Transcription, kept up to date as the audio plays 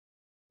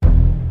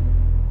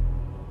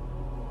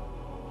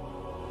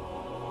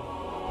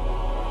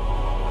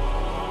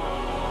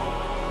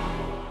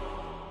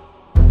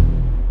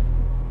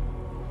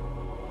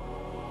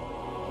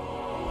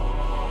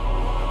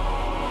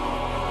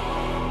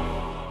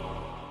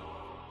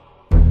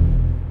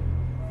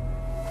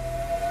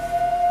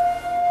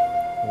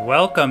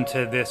welcome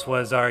to This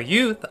Was Our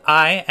Youth.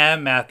 I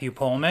am Matthew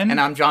Pullman.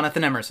 And I'm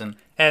Jonathan Emerson.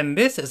 And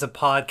this is a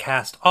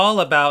podcast all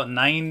about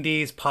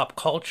 90s pop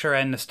culture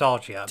and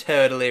nostalgia.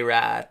 Totally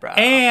right, bro.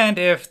 And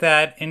if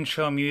that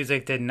intro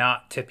music did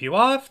not tip you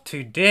off,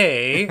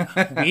 today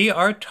we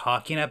are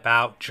talking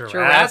about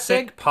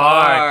Jurassic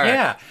Park.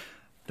 Yeah.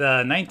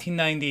 The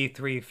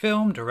 1993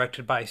 film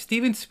directed by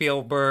Steven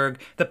Spielberg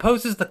that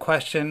poses the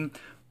question,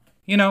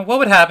 you know, what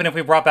would happen if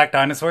we brought back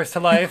dinosaurs to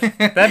life?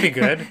 That'd be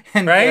good,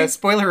 and, right?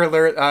 Spoiler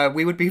alert,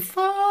 we would be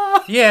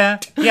fucked. Yeah,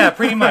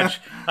 pretty much.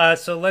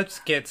 So let's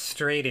get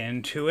straight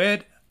into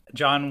it.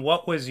 John,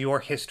 what was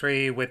your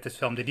history with this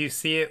film? Did you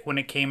see it when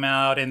it came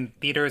out in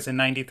theaters in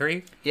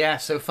 93? Yeah,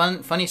 so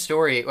funny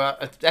story. Well,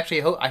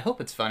 actually, I hope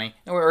it's funny,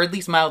 or at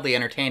least mildly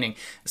entertaining.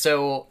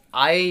 So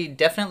I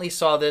definitely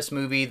saw this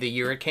movie the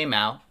year it came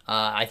out.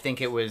 I think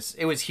it was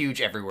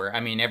huge everywhere. I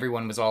mean,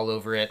 everyone was all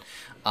over it.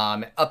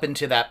 Up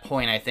until that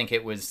point, I think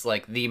it was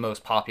like the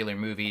most popular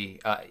movie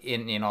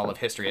in all of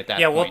history at that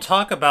point. Yeah, we'll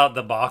talk about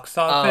the box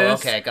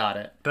office. Oh, okay, got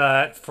it.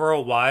 But for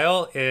a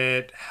while,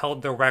 it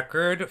held the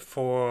record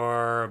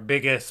for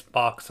biggest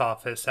box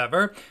office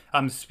ever.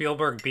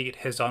 Spielberg beat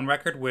his own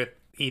record with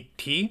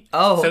E.T.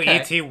 Oh, okay. So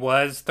E.T.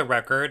 was the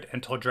record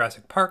until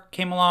Jurassic Park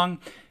came along,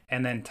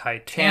 and then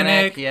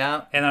Titanic,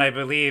 yeah, and then I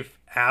believe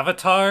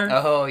Avatar.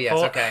 Oh, yes,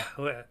 okay.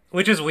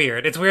 Which is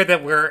weird. It's weird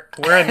that we're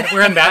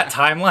in that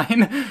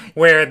timeline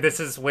where this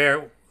is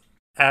where,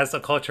 as a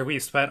culture, we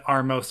spent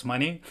our most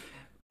money,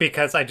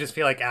 because I just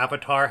feel like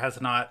Avatar has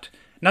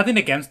nothing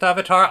against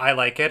Avatar. I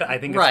like it. I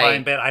think it's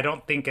fine, but I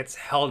don't think it's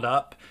held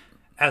up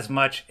as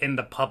much in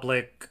the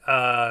public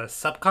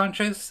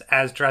subconscious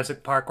as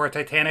Jurassic Park or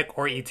Titanic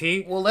or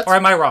E.T. Well, or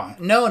am I wrong?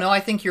 No, I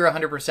think you're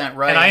 100%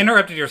 right. And I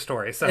interrupted your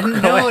story, so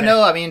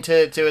No, I mean,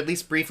 to at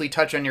least briefly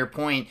touch on your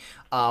point,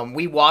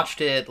 we watched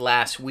it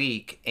last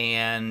week,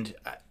 and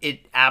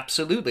it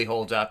absolutely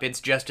holds up. It's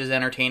just as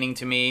entertaining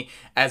to me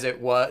as it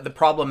was. The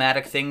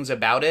problematic things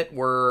about it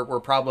were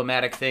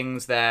problematic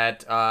things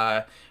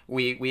that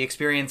we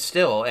experience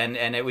still,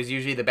 and it was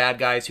usually the bad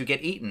guys who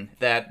get eaten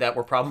that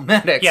were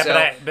problematic. Yeah,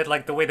 so, but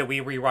like the way that we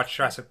rewatched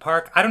Jurassic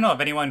Park, I don't know if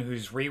anyone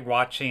who's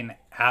rewatching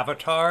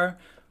Avatar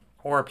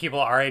or people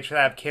our age that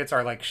have kids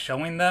are like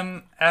showing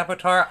them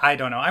Avatar. I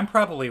don't know. I'm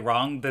probably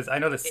wrong. I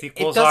know the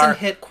sequels it doesn't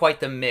hit quite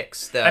the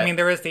mix. I mean,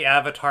 there is the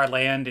Avatar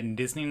land in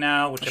Disney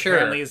now, which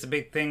apparently is a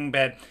big thing,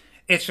 but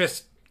it's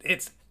just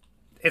it's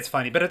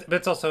funny, but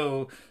it's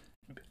also,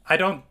 I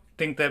don't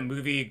think that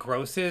movie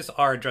grosses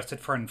are adjusted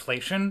for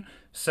inflation.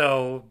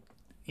 So,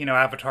 you know,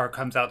 Avatar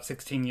comes out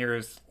 16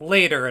 years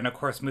later, and of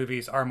course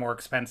movies are more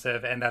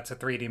expensive, and that's a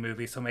 3D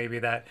movie, so maybe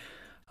that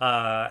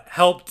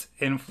helped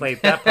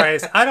inflate that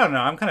price. I don't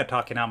know. I'm kind of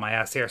talking out my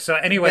ass here. So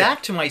anyway,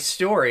 back to my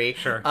story.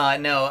 Sure.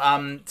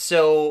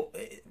 So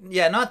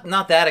yeah,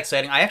 not that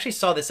exciting. I actually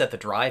saw this at the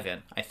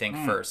drive-in, I think,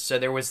 first. So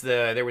there was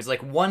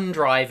like one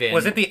drive-in.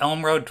 Was it the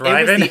Elm Road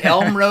Drive-In? It was the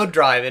Elm Road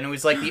Drive-In. It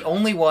was like the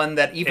only one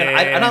that even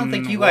I don't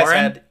think you guys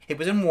had. It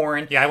was in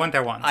Warren. Yeah, I went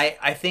there once. I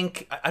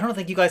don't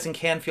think you guys in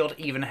Canfield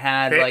even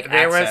had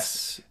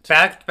access.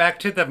 Was back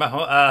to the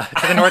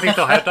Northeast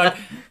Ohio Dog.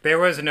 There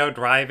was no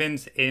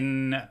drive-ins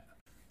in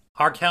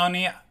our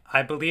county.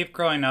 I believe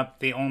growing up,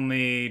 the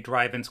only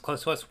drive-ins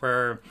close to us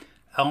were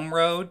Elm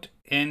Road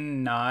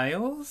in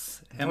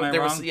Niles. Am I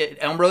wrong?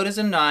 Elm Road is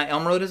in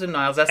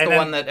Niles. That's the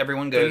one that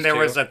everyone goes to. And there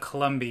was a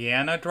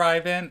Columbiana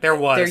drive-in. There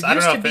was.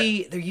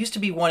 There used to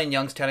be one in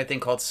Youngstown, I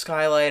think, called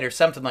Skylight or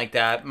something like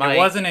that. It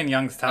wasn't in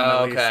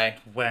Youngstown, at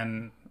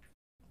least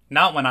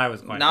not when I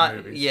was going to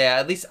movies. Yeah,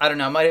 at least, I don't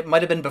know. It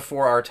might have been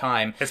before our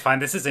time. It's fine.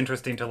 This is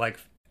interesting to like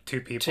two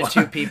people.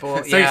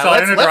 So yeah,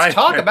 let's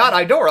talk about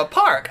Idora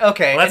Park.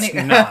 Okay. Let's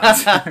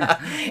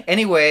not.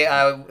 Anyway,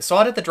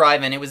 saw it at the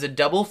drive-in. It was a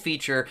double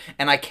feature,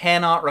 and I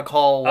cannot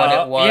recall what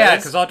it was. Yeah,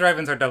 because all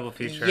drive-ins are double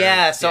features.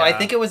 Yeah, so I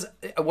think it was,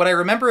 what I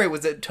remember, it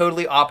was a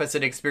totally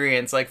opposite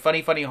experience. Like,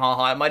 funny,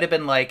 ha-ha. It might have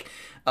been like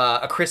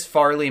a Chris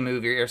Farley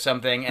movie or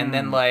something, and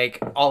then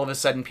like all of a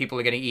sudden people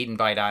are getting eaten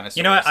by dinosaurs.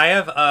 You know what?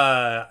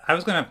 I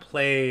was going to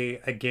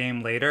play a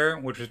game later,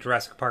 which was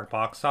Jurassic Park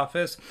box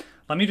office.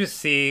 Let me just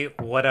see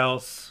what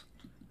else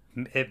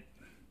it.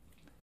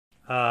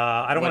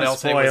 I don't want to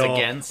spoil.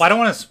 Well, I don't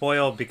want to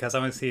spoil because I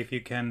want to see if you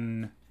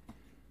can.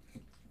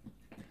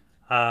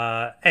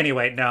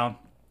 Anyway, no.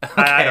 Okay.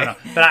 I don't know,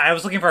 but I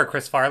was looking for a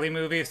Chris Farley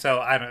movie,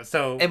 so I don't know.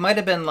 So it might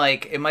have been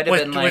like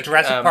was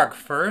Jurassic Park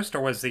first,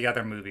 or was the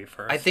other movie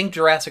first? I think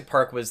Jurassic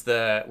Park was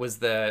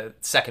the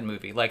second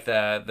movie, like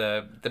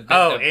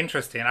the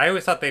interesting. I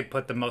always thought they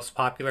put the most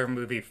popular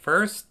movie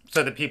first,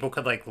 so that people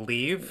could like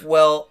leave.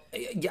 Well,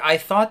 I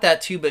thought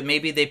that too, but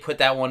maybe they put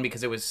that one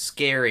because it was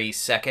scary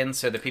second,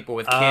 so the people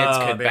with kids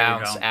could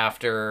bounce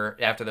after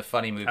the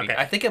funny movie. Okay.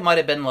 I think it might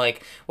have been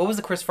like, what was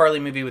the Chris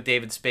Farley movie with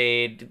David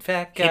Spade?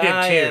 Fat guy. He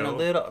did too. And a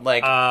little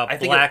like. I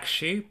think Black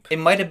Sheep. It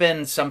might have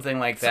been something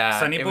like that.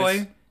 Sunny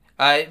Boy.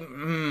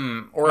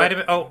 Or might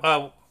have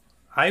been.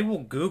 I will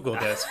Google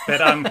this,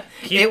 but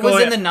it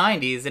was in the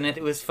 90s, and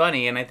it was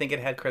funny, and I think it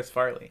had Chris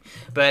Farley.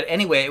 But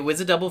anyway, it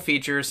was a double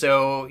feature,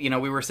 so, you know,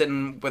 we were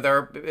sitting with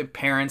our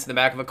parents in the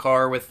back of a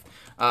car with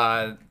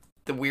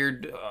the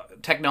weird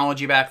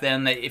technology back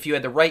then that if you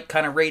had the right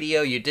kind of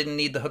radio, you didn't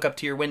need the hookup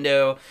to your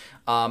window.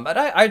 But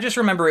I just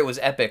remember it was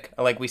epic.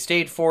 Like, we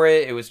stayed for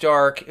it. It was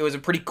dark. It was a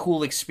pretty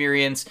cool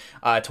experience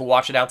to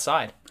watch it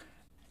outside.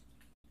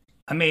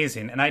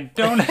 Amazing. And I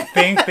don't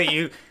think that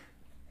you...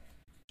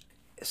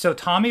 So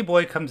Tommy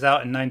Boy comes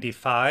out in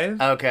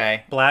 95.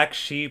 Okay. Black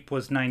Sheep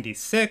was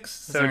 96.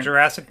 So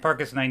Jurassic Park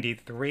is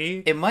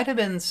 93. It might have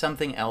been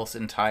something else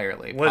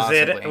entirely. Was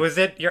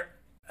it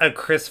a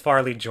Chris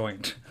Farley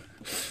joint?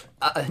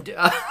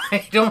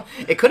 I don't.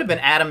 It could have been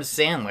Adam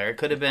Sandler. It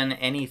could have been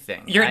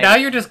anything. Now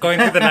you're just going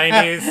through the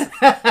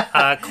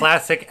 90s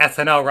classic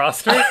SNL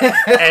roster,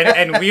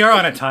 and we are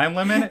on a time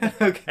limit.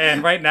 Okay.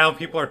 And right now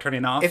people are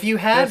turning off. If you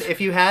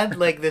had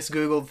like this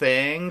Google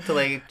thing to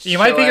like, you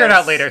might figure it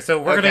out later.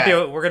 So we're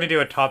gonna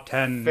do a top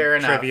 10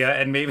 trivia,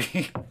 and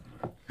maybe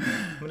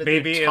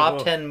do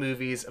top 10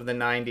 movies of the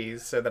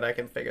 90s so that I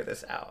can figure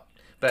this out.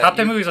 But top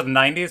 10 movies of the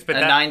 90s, but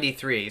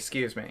 93,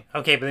 excuse me.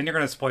 Okay, but then you're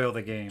going to spoil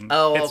the game.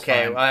 Oh, it's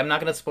okay. Well, I'm not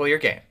going to spoil your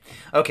game.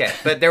 Okay,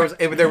 but there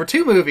were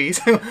 2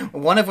 movies,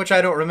 one of which I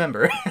don't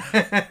remember.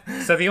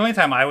 So the only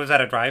time I was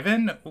at a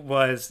drive-in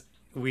was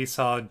we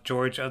saw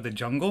George of the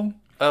Jungle.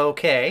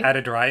 Okay. At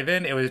a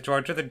drive-in. It was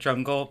George of the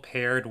Jungle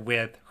paired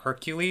with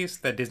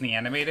Hercules, the Disney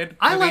animated movie.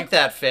 I like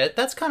that fit.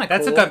 That's kind of cool.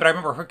 That's a good, but I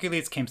remember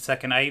Hercules came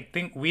second. I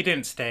think we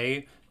didn't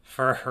stay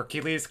for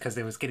Hercules because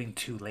it was getting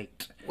too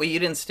late. Well, you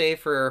didn't stay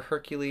for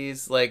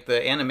Hercules, like the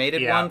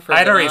animated one?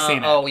 I'd already seen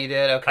it. Oh, you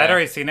did? Okay. I'd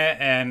already seen it,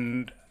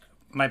 and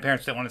my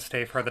parents didn't want to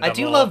stay for the double. I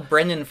do love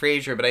Brendan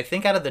Fraser, but I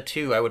think out of the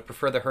 2, I would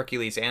prefer the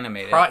Hercules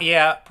animated.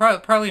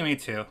 Probably me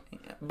too.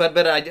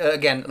 But I,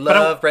 again,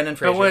 love Brendan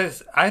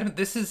Fraser.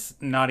 This is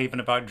not even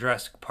about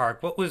Jurassic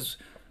Park. What was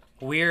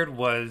weird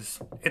was,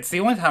 it's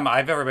the only time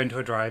I've ever been to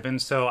a drive-in,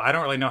 so I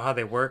don't really know how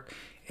they work.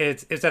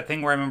 It's that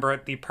thing where I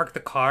remember you parked the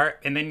car,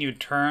 and then you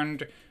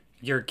turned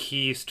your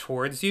keys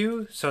towards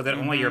you so that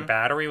only your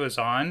battery was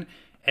on,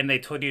 and they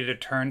told you to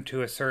turn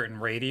to a certain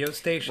radio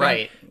station.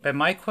 Right. But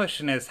my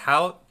question is,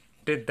 how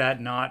did that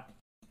not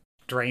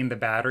drain the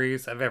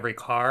batteries of every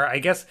car? I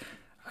guess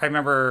I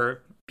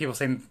remember people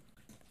saying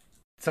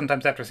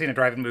sometimes after seeing a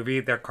drive-in movie,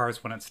 their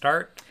cars wouldn't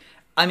start.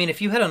 I mean,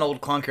 if you had an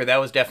old clunker,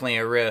 that was definitely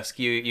a risk.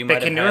 You might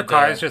have had. Can newer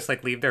cars just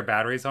like leave their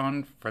batteries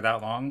on for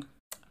that long?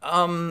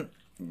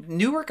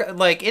 Newer,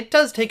 like, it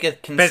does take a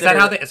But is that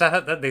how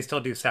they still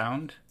do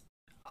sound?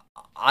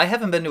 I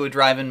haven't been to a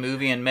drive-in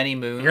movie in many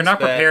moons. You're not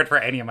prepared for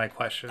any of my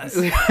questions.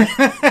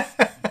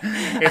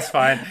 It's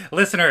fine.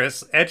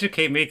 Listeners,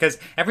 educate me, because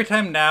every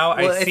time now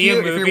I see a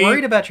movie... If you're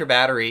worried about your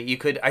battery, you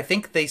could... I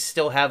think they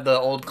still have the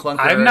old clunker.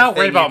 I'm not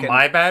worried about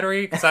my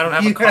battery, because I don't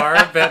have a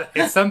car, but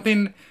it's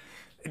something...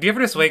 Do you ever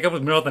just wake up in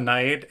the middle of the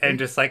night and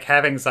just like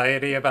have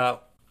anxiety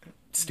about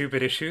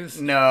stupid issues?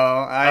 No,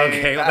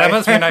 Okay, well, that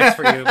must be nice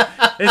for you.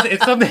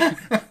 It's something...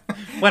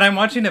 When I'm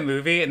watching a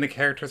movie and the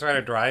characters are at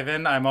a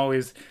drive-in, I'm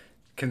always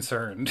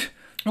concerned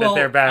that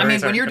their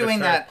batteries when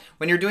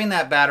you're doing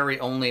that battery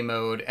only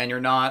mode and you're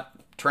not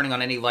turning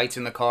on any lights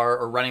in the car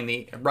or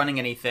running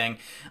anything,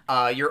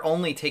 you're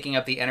only taking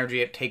up the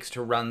energy it takes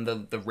to run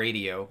the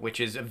radio, which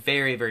is a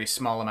very, very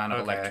small amount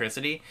of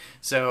electricity.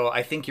 So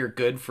I think you're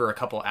good for a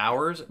couple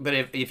hours. But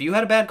if you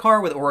had a bad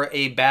car or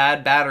a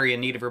bad battery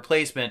in need of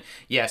replacement,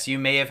 yes, you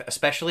may have,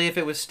 especially if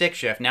it was stick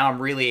shift. Now I'm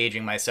really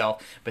aging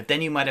myself. But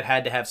then you might have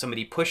had to have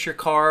somebody push your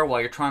car while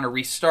you're trying to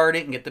restart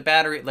it and get the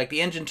battery, like the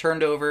engine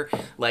turned over,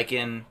 like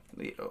in...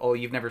 Oh,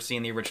 you've never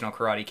seen the original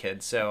Karate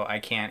Kid, so I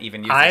can't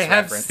even use this reference. I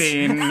have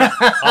seen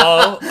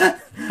all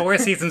 4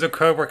 seasons of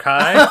Cobra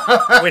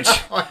Kai, which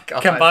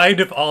combined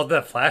with all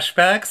the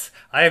flashbacks,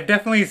 I have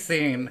definitely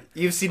seen...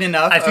 You've seen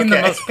enough? I've seen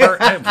the most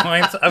pertinent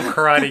points of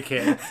Karate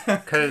Kid,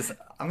 because...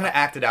 I'm going to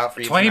act it out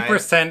for you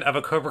 20% tonight. Of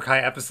a Cobra Kai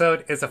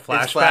episode is a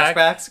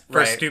flashback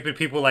for stupid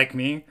people like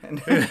me,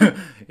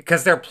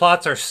 because their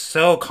plots are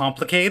so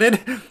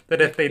complicated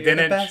that if they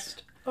didn't... The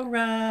best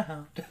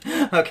around.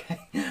 Okay.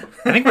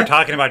 I think we're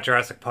talking about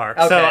Jurassic Park.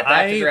 Okay,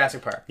 back to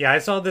Jurassic Park. Yeah, I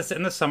saw this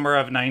in the summer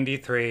of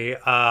 '93.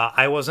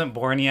 I wasn't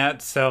born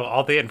yet, so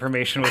all the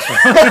information was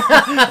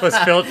was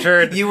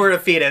filtered. You were a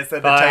fetus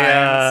at the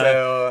time,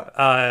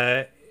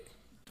 so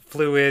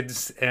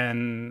fluids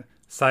and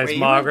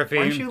seismography.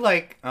 Weren't you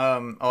like?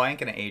 I ain't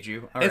gonna age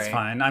you. All it's right.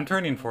 fine. I'm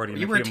turning 40.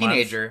 You were a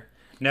teenager.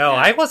 Months. No,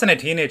 I wasn't a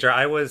teenager.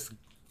 I was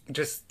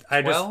just.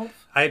 12?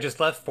 I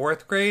just left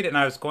 4th grade, and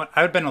I would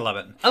have been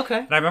 11. Okay.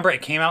 And I remember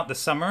it came out the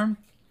summer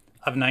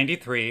of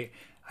 '93. I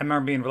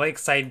remember being really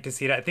excited to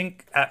see it. I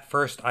think at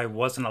first I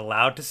wasn't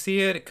allowed to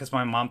see it because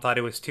my mom thought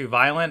it was too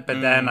violent,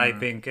 but then I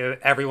think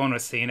everyone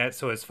was seeing it,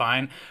 so it was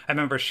fine. I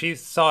remember she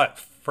saw it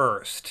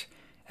first,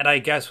 and I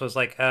guess was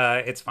like,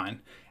 it's fine.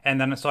 And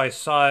then so I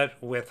saw it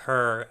with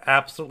her,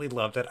 absolutely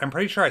loved it. I'm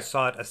pretty sure I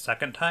saw it a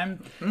second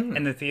time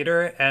in the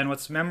theater, and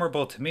what's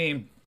memorable to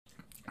me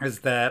is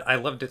that I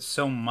loved it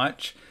so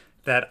much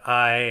that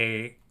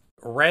I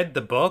read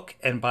the book,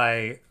 and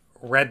by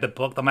read the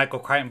book, the Michael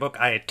Crichton book,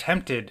 I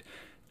attempted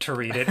to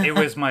read it. It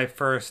was my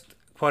first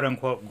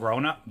quote-unquote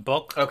grown-up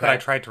book that I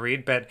tried to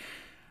read, but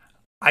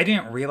I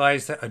didn't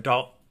realize that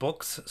adult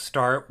books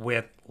start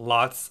with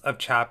lots of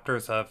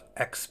chapters of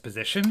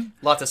exposition.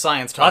 Lots of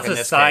science talk. Lots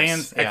of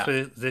science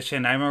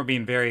exposition. I remember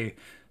being very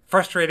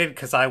frustrated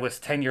because I was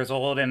 10 years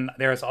old and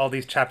there's all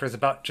these chapters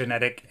about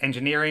genetic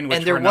engineering. Which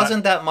and there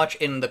wasn't that much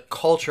in the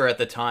culture at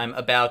the time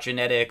about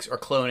genetics or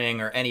cloning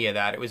or any of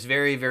that. It was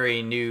very,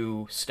 very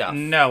new stuff.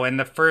 No, in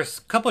the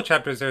first couple of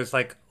chapters, there's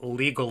like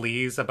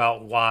legalese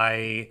about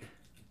why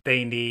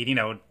they need,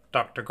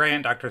 Dr.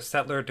 Grant, Dr.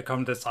 Settler to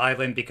come to this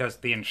island because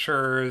the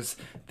insurers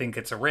think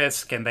it's a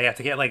risk and they have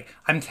to get,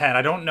 I'm 10.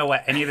 I don't know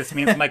what any of this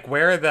means. I'm like,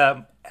 where are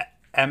the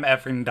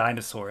MFing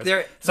dinosaurs?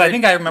 I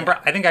think I remember,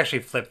 I think I actually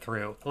flipped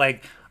through.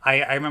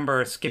 I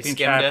remember skipping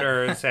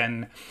chapters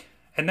and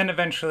then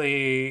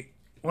eventually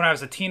when I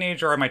was a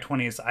teenager or in my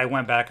 20s, I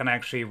went back and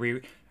actually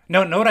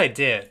know what I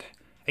did?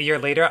 A year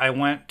later, I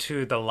went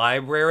to the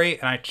library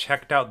and I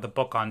checked out the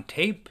book on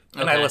tape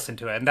and I listened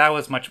to it. And that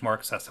was much more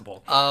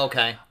accessible. Oh,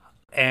 okay.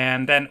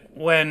 And then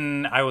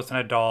when I was an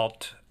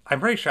adult, I'm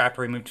pretty sure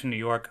after we moved to New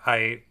York,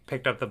 I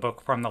picked up the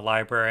book from the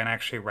library and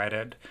actually read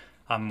it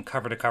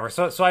cover to cover.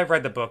 So I've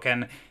read the book,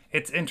 and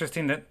it's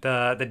interesting that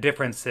the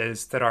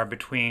differences that are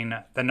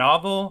between the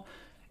novel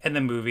and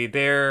the movie,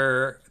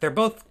 they're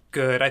both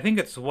good. I think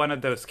it's one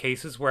of those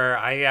cases where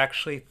I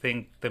actually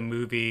think the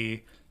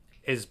movie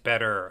is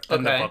better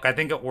than the book. I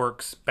think it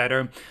works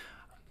better.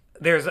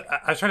 I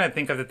was trying to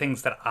think of the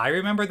things that I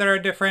remember that are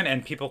different,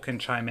 and people can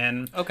chime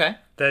in. Okay.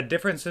 The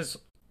differences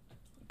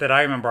that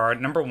I remember are,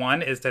 number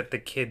one is that the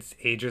kids'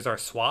 ages are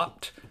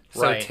swapped.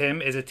 So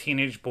Tim is a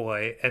teenage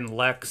boy, and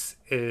Lex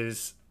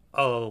is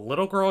a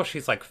little girl.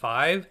 She's like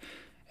 5.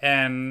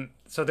 And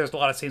so there's a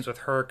lot of scenes with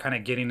her kind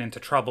of getting into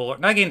trouble.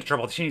 Not getting into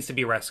trouble, she needs to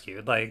be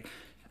rescued.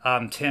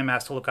 Tim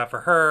has to look out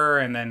for her,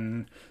 and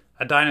then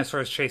a dinosaur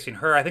is chasing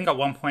her. I think at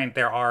one point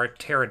there are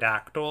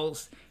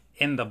pterodactyls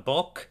in the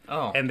book,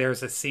 and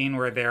there's a scene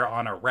where they're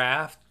on a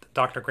raft,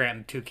 Dr. Grant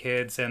and 2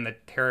 kids, and the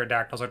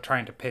pterodactyls are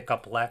trying to pick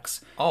up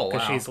Lex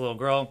because she's a little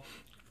girl.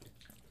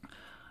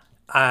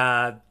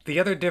 The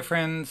other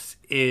difference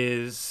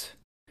is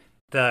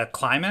the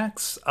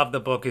climax of the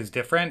book is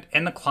different.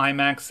 In the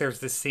climax, there's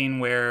this scene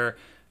where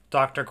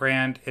Dr.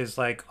 Grant is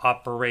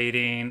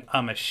operating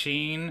a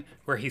machine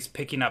where he's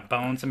picking up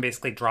bones and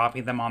basically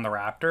dropping them on the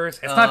raptors.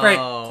 It's not very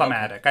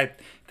climatic. Okay. I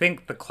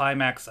think the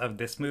climax of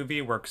this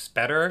movie works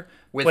better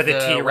with the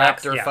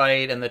T-Rex raptor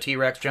fight and the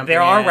T-Rex jumping.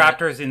 There are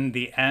raptors in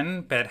the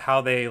end, but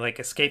how they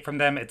escape from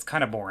them, it's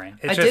kind of boring.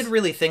 I did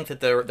really think that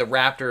the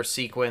raptor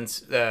sequence,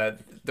 the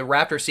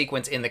raptor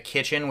sequence in the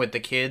kitchen with the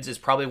kids is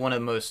probably one of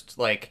the most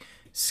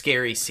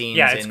scary scenes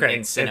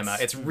in cinema.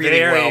 It's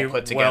really well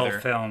put together, well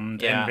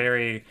filmed, and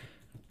very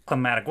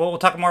climatic. Well, we'll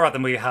talk more about the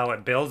movie, how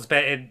it builds,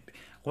 but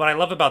what I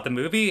love about the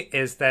movie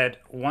is that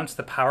once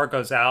the power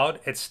goes out,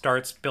 it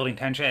starts building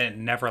tension and it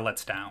never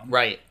lets down.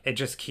 Right. It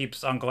just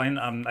keeps on going.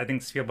 I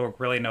think Spielberg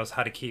really knows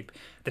how to keep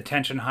the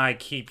tension high,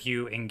 keep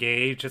you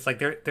engaged. It's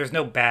there's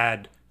no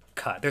bad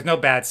cut. There's no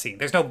bad scene.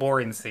 There's no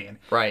boring scene.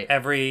 Right. I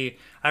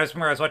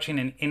remember I was watching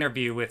an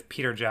interview with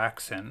Peter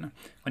Jackson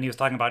when he was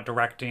talking about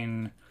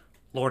directing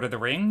Lord of the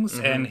Rings,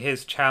 and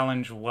his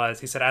challenge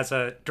was, he said, as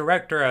a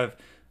director of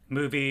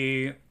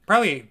movie,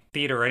 probably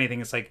theater or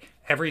anything, it's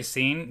every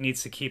scene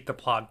needs to keep the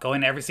plot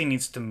going. Every scene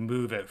needs to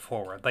move it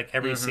forward.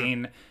 Every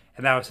scene,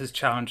 and that was his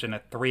challenge in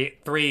a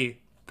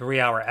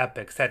three-hour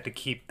epic, set to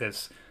keep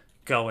this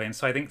going.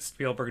 So I think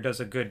Spielberg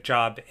does a good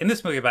job in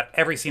this movie about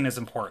every scene is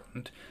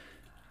important.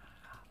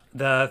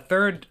 The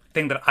third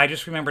thing that I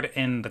just remembered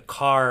in the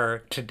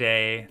car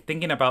today,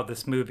 thinking about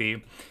this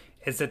movie,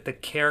 is that the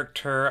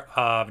character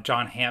of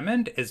John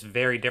Hammond is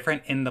very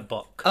different in the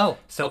book. Oh,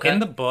 so in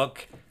the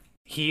book,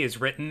 he is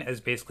written as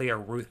basically a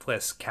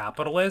ruthless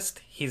capitalist.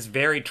 He's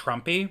very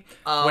Trumpy,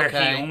 where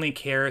he only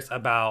cares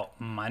about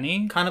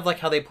money. Kind of like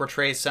how they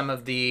portray some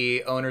of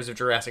the owners of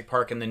Jurassic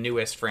Park in the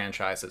newest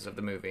franchises of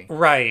the movie.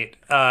 Right.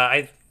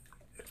 I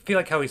feel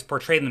like how he's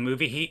portrayed in the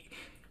movie,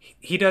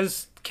 he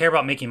does care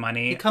about making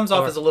money. He comes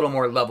off as a little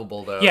more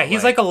lovable, though. Yeah,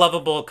 he's like a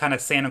lovable kind of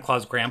Santa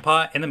Claus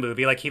grandpa in the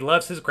movie. He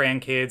loves his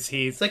grandkids.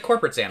 He's like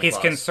corporate Santa Claus.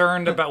 He's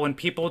concerned about when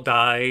people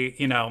die,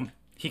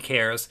 he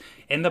cares.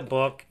 In the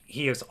book,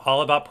 he is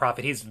all about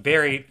profit. He's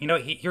very,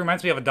 he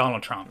reminds me of a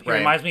Donald Trump. He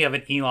reminds me of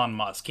an Elon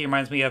Musk. He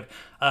reminds me of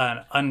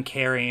an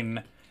uncaring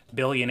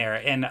billionaire.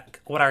 And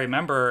what I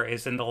remember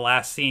is in the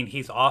last scene,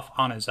 he's off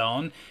on his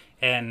own,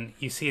 and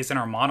you see his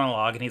inner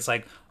monologue, and he's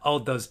like, oh,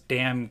 those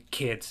damn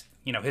kids.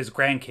 His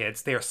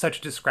grandkids, they are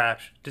such a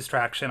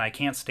distraction. I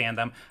can't stand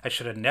them. I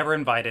should have never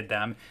invited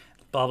them.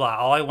 Blah, blah.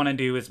 All I want to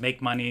do is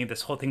make money.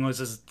 This whole thing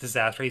was a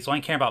disaster. He's only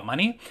caring about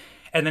money.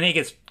 And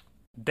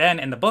then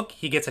in the book,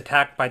 he gets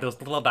attacked by those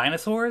little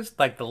dinosaurs,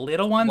 the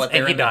little ones,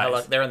 and he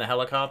dies. They're in the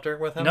helicopter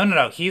with him?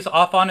 No. He's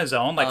off on his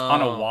own,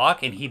 on a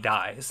walk, and he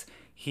dies.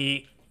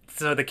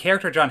 So the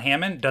character John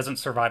Hammond doesn't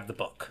survive the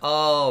book.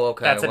 Oh,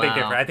 okay. That's a big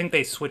difference. I think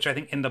they switch. I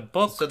think in the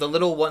book. So the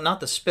little one, not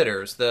the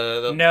spitters,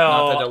 no,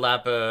 not the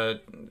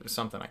Dilapa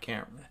something. I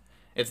can't remember.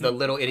 It's the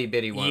little itty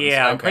bitty ones.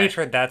 Yeah, I'm pretty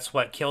sure that's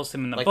what kills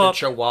him in the book. Like the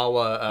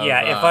Chihuahua.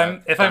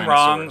 Of, if I'm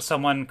wrong,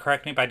 someone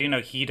correct me. But I do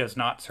know he does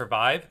not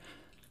survive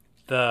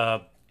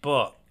the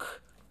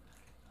book.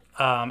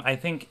 I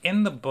think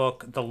in the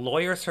book, the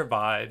lawyer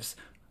survives.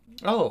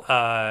 Oh.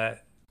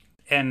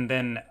 And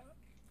then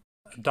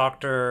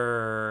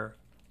Dr.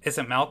 Is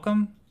it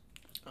Malcolm?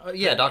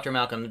 Yeah, Dr.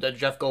 Malcolm,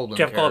 Jeff Goldblum.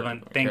 Jeff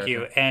Goldblum, thank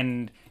you.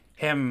 And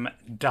him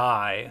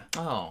die.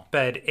 Oh.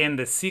 But in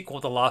the sequel,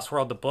 The Lost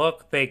World, the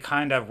book, they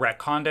kind of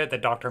retconned it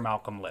that Dr.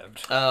 Malcolm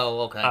lived.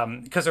 Oh,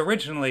 okay. Because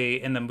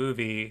originally in the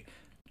movie,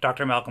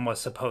 Dr. Malcolm was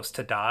supposed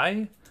to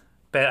die,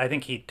 but I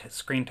think he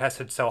screen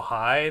tested so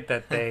high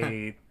that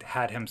they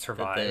had him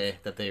survive.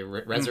 That they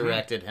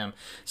resurrected him.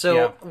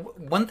 So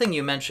one thing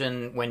you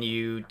mentioned when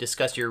you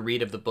discussed your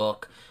read of the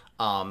book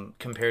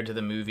compared to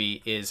the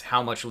movie is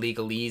how much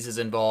legalese is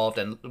involved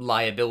and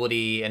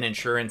liability and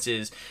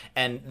insurances.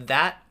 And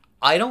that,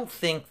 I don't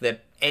think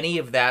that any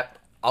of that,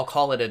 I'll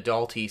call it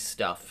adulty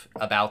stuff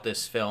about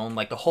this film,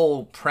 like the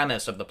whole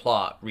premise of the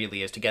plot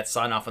really is to get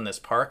sign off on this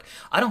park.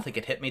 I don't think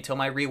it hit me till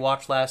my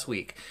rewatch last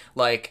week.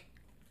 Like,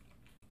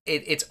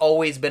 it's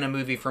always been a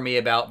movie for me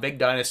about big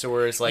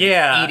dinosaurs, like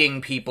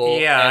eating people.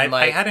 Yeah, and,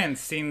 like, I hadn't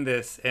seen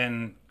this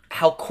in...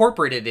 How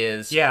corporate it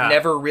is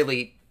never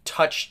really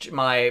touched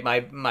my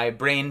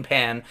brain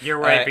pan. You're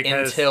right,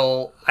 because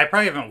until... I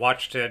probably haven't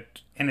watched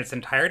it in its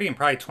entirety in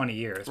probably 20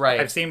 years. Right.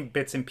 I've seen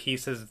bits and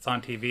pieces, it's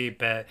on TV,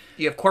 but...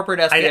 You have corporate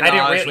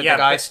espionage with the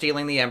guy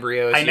stealing the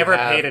embryos. I never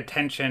paid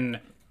attention.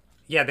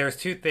 Yeah, there's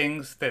two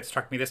things that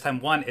struck me this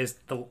time. One is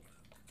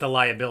the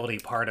liability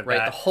part of that.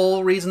 Right, the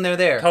whole reason they're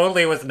there.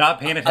 Totally was not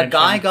paying attention. A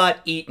guy got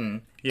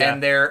eaten,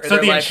 and they're the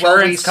like,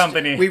 insurance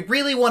company... We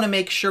really want to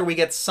make sure we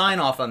get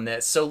sign-off on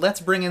this, so let's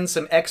bring in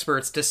some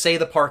experts to say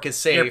the park is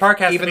safe. Your park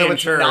has even to be though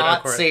insured, it's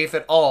not safe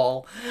at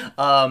all.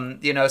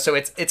 So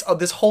it's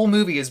this whole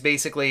movie is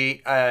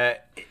basically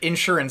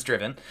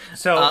insurance-driven.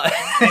 So,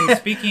 and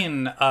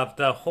speaking of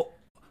the whole...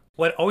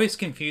 What always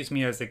confused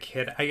me as a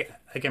kid,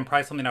 again,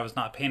 probably something I was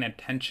not paying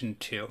attention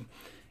to,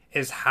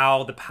 is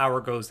how the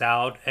power goes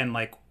out and,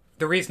 like,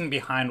 the reason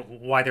behind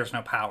why there's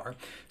no power.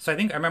 So I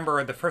think I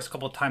remember the first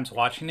couple of times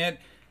watching it,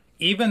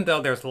 even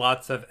though there's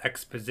lots of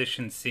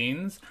exposition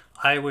scenes,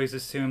 I always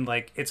assumed,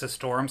 like, it's a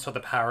storm, so the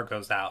power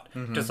goes out.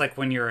 Mm-hmm. Just like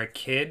when you're a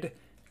kid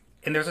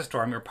and there's a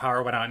storm, your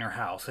power went out in your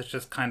house. It's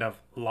just kind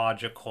of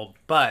logical.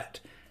 But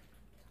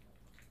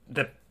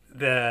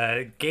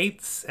the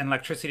gates and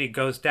electricity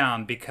goes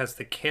down because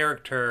the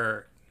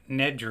character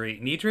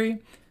Nedry,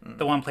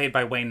 the one played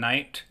by Wayne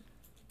Knight,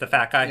 the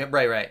fat guy. Yeah,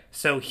 right.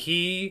 So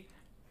he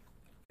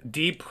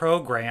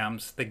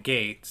deprograms the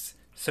gates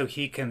so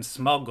he can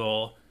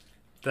smuggle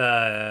he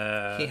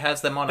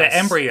has them on the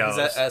embryos.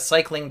 He's a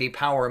cycling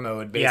depower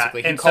mode,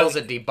 basically. He calls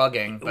it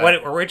debugging. But... What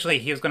originally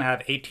he was going to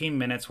have 18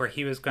 minutes where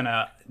he was going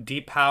to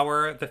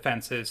depower the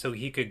fences so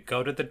he could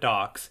go to the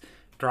docks,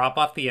 drop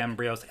off the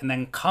embryos, and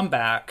then come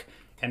back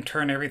and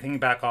turn everything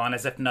back on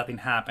as if nothing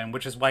happened,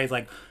 which is why he's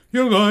like,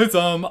 yo guys,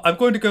 I'm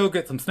going to go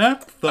get some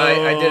snacks. So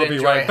I did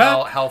enjoy right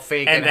how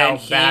fake and how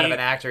bad of an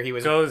actor he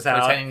was. Goes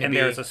out pretending to and be.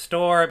 There's a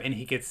storm and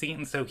he gets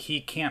eaten, so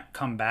he can't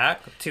come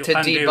back to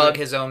debug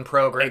his own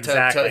program.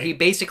 Exactly. He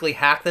basically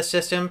hacked the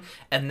system,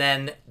 and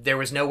then there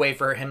was no way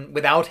for him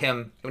without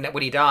him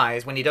when he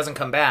dies. When he doesn't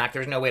come back,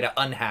 there's no way to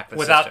unhack the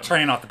without system.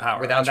 turning off the power.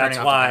 Without turning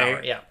off the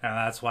power. Yeah, and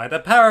that's why the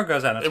power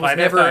goes out. That's why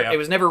it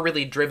was never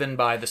really driven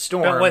by the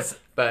storm.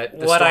 But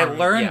the what storm, I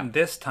learned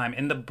this time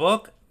in the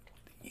book,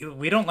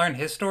 we don't learn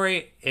his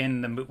story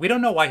in the movie. We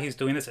don't know why he's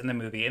doing this in the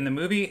movie. In the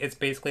movie, it's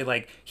basically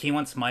like he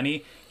wants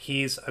money.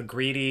 He's a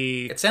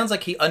greedy... It sounds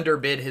like he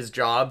underbid his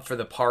job for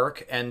the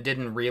park and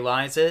didn't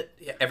realize it.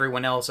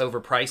 Everyone else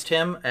overpriced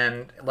him,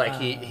 and like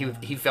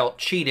he felt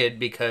cheated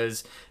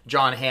because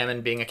John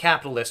Hammond, being a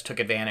capitalist, took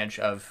advantage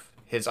of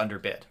his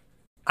underbid.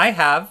 I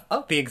have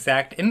the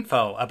exact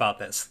info about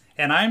this,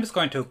 and I'm just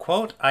going to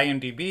quote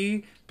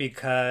IMDb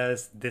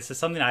because this is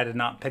something I did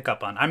not pick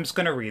up on. I'm just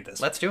going to read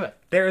this. Let's do it.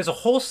 There is a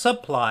whole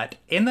subplot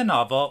in the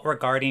novel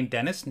regarding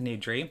Dennis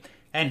Nedry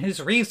and his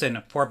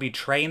reason for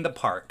betraying the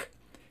park.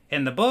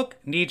 In the book,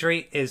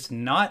 Nedry is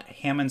not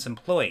Hammond's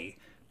employee,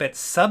 but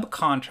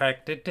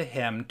subcontracted to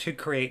him to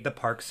create the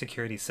park's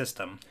security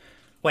system.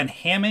 When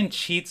Hammond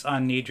cheats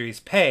on Nedry's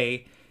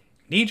pay,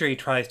 Nedry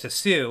tries to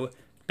sue,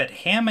 but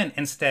Hammond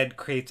instead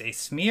creates a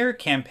smear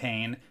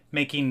campaign,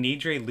 making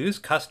Nedry lose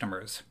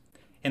customers.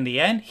 In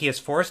the end, he is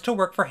forced to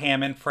work for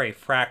Hammond for a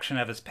fraction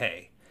of his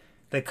pay.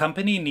 The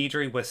company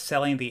Nedry was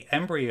selling the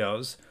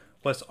embryos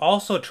was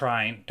also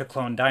trying to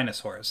clone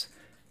dinosaurs,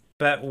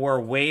 but were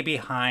way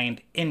behind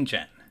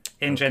InGen.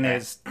 InGen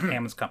is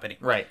Hammond's company.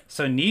 Right.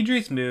 So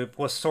Nedry's move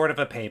was sort of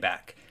a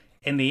payback.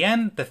 In the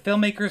end, the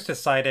filmmakers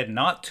decided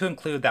not to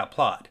include that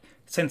plot,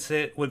 since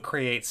it would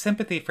create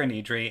sympathy for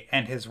Nedry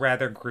and his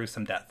rather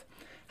gruesome death.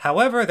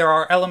 However, there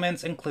are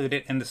elements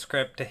included in the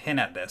script to hint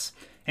at this,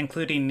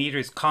 including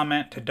Nedry's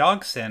comment to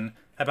Dodgson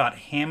about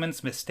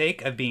Hammond's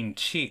mistake of being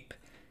cheap,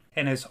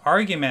 and his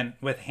argument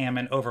with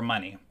Hammond over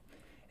money.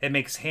 It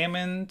makes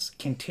Hammond's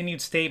continued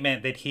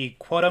statement that he,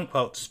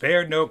 quote-unquote,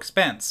 spared no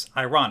expense,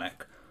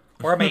 ironic,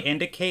 or may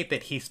indicate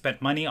that he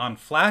spent money on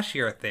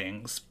flashier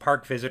things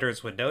park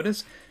visitors would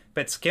notice,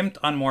 but skimped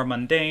on more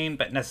mundane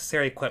but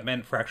necessary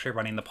equipment for actually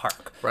running the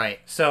park. Right.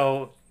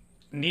 So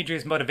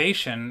Nedry's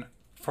motivation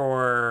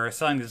for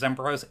selling these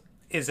Emperors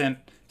isn't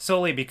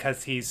solely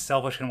because he's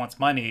selfish and wants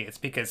money. It's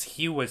because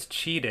he was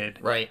cheated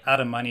out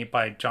of money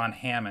by John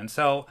Hammond.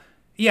 So,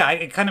 yeah,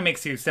 it kind of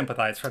makes you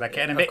sympathize for that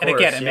kid. And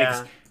again, it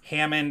makes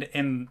Hammond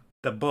in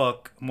the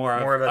book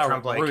more of a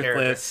Trump-like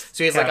character.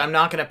 So he's like, I'm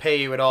not going to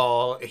pay you at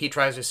all. He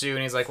tries to sue,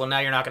 and he's like, well, now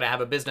you're not going to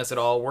have a business at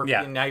all.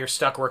 Now you're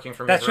stuck working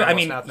for me. That's true. I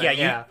mean,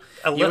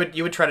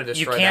 you would try to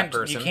destroy that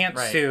person. You can't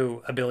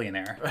sue a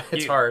billionaire.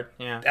 It's hard.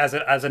 Yeah.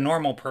 As a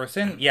normal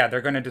person,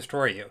 they're going to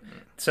destroy you.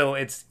 So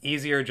it's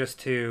easier just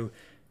to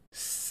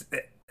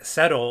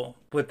settle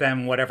with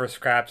them whatever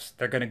scraps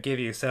they're going to give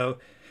you. So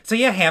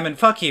yeah, Hammond,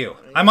 fuck you.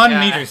 I'm on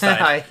Nidru's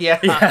side.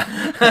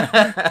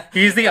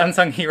 He's the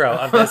unsung hero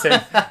of this.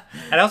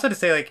 And also to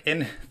say, like,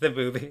 in the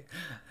movie,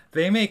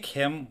 they make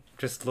him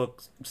just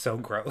look so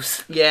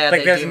gross. Yeah,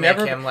 like, they do make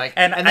him like,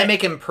 and they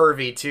make him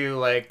pervy too,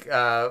 like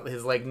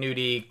his like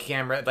nudie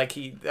camera, like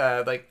he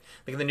like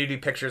the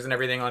nudie pictures and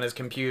everything on his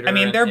computer. I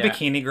mean, they're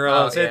bikini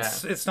girls.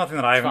 It's nothing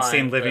that I haven't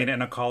seen living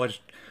in a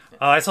college.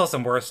 I saw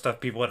some worse stuff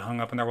people had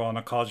hung up in their wall in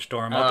a college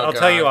dorm. I'll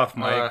tell you off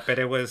mic, but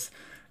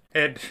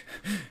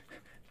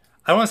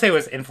I won't say it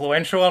was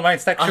influential on my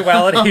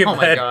sexuality,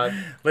 but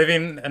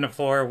living in a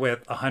floor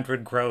with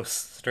 100 gross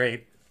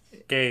straight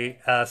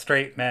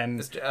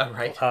men,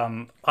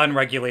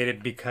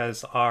 unregulated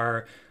because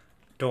our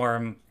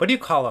dorm, what do you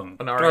call them?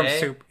 An RA? Dorm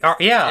soup.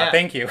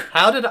 Thank you.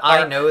 How did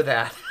I know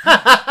that?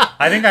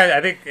 I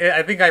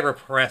think I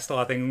repressed a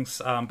lot of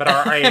things, but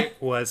our RA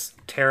was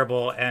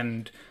terrible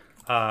and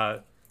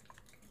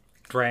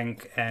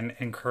drank and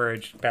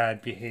encouraged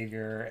bad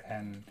behavior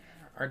and.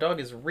 Our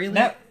dog is really...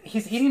 No,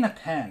 he's eating a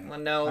pen. Well,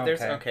 no,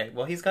 there's... Okay,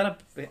 well, he's got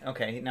a...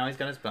 Okay, now he's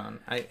got his bone.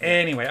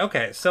 Anyway,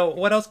 okay, so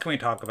what else can we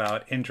talk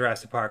about in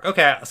Jurassic Park?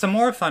 Okay, some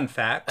more fun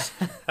facts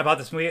about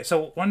this movie.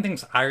 So one of the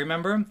things I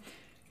remember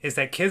is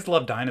that kids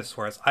love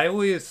dinosaurs. I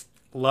always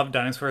loved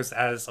dinosaurs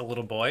as a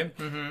little boy.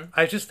 Mm-hmm.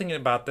 I was just thinking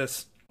about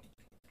this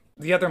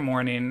the other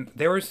morning.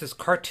 There was this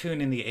cartoon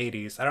in the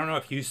 80s. I don't know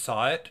if you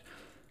saw it,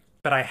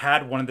 but I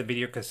had one of the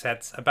video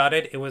cassettes about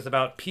it. It was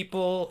about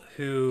people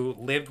who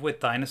lived with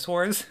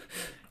dinosaurs,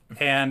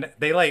 and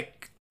they,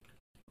 like,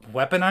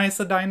 weaponized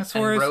the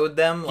dinosaurs. And rode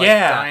them, like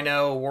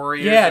Dino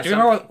Warriors do you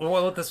remember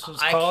what this was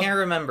called? I can't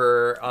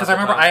remember. Because I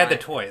remember I had the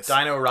toys.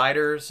 Dino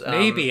Riders?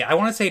 Maybe. I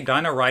want to say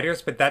Dino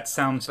Riders, but that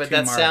sounds too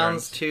modern.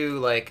 Sounds too,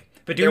 like...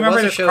 But do you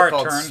remember this cartoon?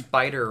 Called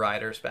Spider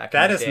Riders back in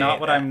the day. That is not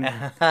what I'm...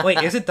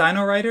 Wait, is it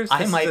Dino Riders?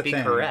 I might be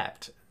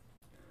correct.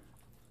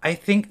 I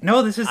think...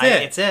 No, this is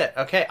it. It's it.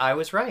 Okay, I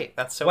was right.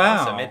 That's so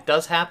awesome. It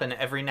does happen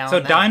every now and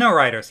then. So Dino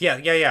Riders.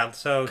 Yeah.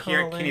 So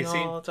here, can you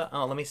see?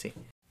 Let me see.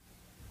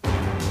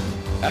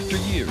 After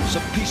years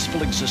of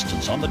peaceful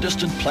existence on the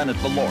distant planet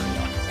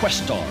Valoria,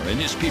 Questar and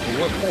his people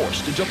were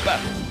forced into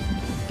battle.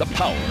 The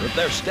power of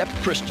their step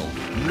crystal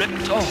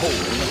ripped a hole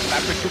in the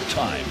fabric of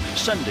time,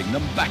 sending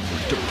them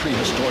backward to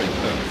prehistoric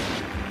Earth.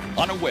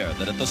 Unaware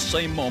that at the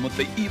same moment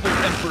the evil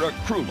Emperor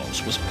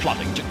Krulos was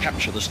plotting to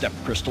capture the step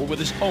crystal with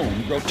his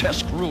own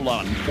grotesque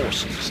Rulan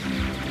forces.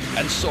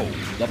 And so,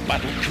 the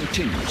battle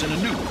continues in a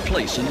new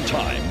place and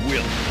time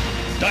with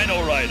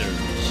Dino Riders.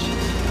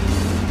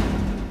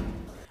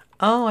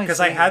 Oh, I see. Because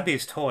I had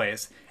these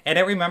toys, and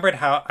I remembered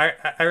how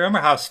I remember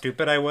how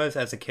stupid I was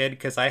as a kid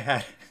because I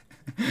had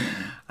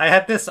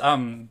this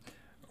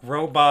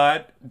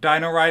robot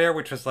Dino Rider,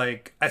 which was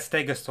like a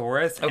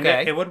Stegosaurus, and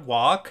it would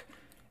walk.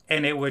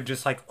 And it would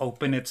just, like,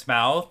 open its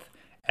mouth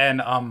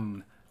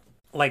and,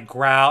 like,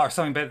 growl or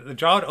something. But the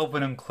jaw would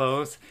open and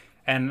close.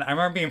 And I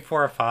remember being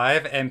 4 or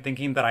 5 and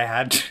thinking that I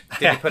had...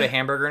 Did you put a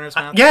hamburger in its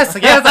mouth? Yes, I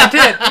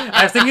did.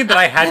 I was thinking that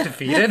I had to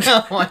feed it.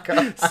 Oh, my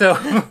God. So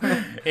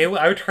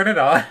I would turn it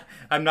on.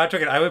 I'm not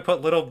joking. I would put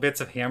little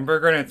bits of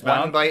hamburger in its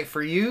mouth. One bite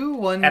for you,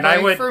 one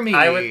bite for me.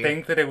 I would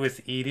think that it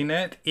was eating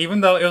it,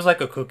 even though it was like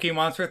a Cookie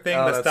Monster thing.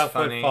 The stuff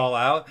would fall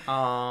out.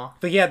 Aww.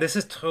 But yeah, this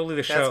is totally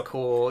the show. That's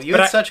cool. You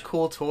had such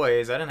cool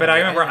toys. I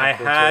remember I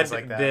had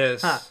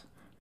this.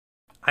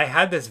 I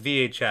had this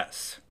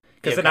VHS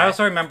because then I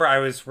also remember I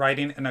was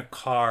riding in a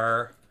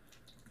car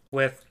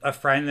with a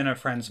friend and a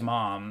friend's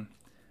mom,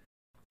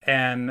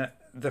 and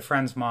the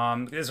friend's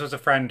mom, this was a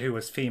friend who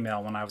was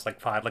female when I was like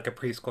 5, like a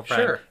preschool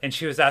friend. Sure. And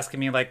she was asking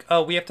me like,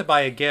 oh, we have to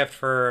buy a gift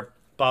for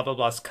blah, blah,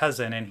 blah's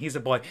cousin. And he's a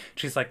boy.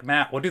 She's like,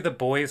 Matt, what do the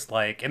boys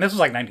like? And this was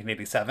like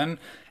 1987.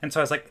 And so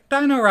I was like,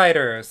 Dino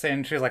Riders.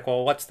 And she was like,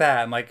 well, what's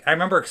that? And like, I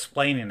remember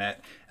explaining it.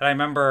 And I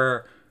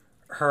remember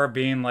her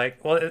being like,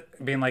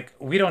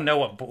 we don't know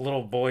what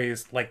little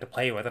boys like to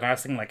play with. And I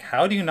was thinking like,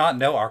 how do you not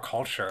know our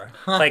culture?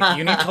 Like,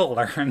 you need to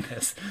learn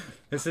this.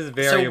 This is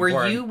very important. So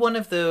were you one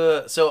of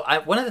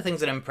the... one of the things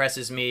that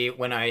impresses me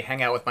when I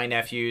hang out with my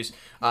nephews,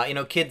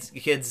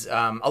 kids,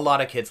 a lot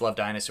of kids love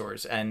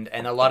dinosaurs, and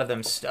a lot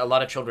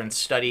of children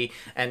study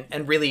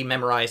and really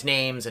memorize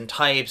names and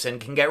types and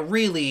can get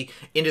really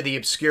into the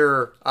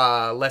obscure,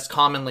 less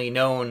commonly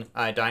known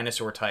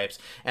dinosaur types.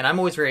 And I'm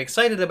always very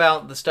excited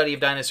about the study of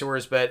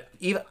dinosaurs, but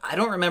I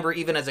don't remember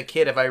even as a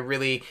kid if I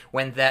really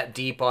went that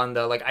deep on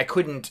the... Like, I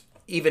couldn't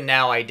even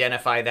now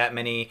identify that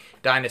many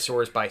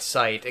dinosaurs by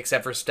sight,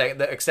 except for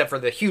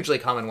the hugely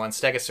common ones: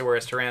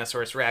 Stegosaurus,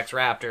 Tyrannosaurus Rex,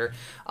 Raptor,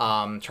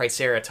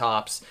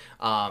 Triceratops,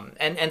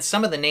 and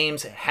some of the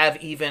names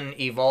have even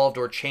evolved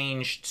or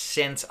changed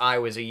since I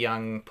was a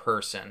young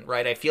person.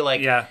 Right? I feel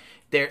like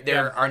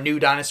there are new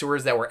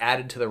dinosaurs that were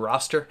added to the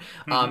roster.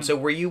 So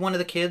were you one of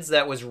the kids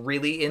that was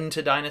really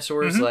into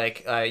dinosaurs?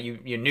 Like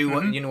you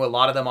knew a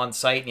lot of them on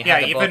sight, and you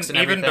had the books and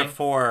everything? Even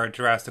before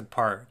Jurassic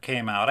Park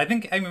came out. I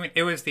mean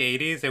it was the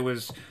 80s. It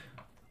was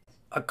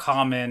a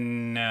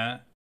common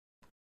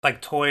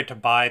like toy to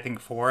buy, I think,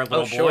 for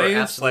little boys.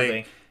 Absolutely.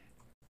 Like,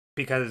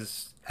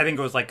 because I think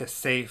it was like a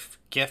safe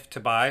gift to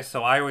buy.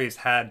 So I always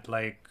had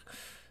like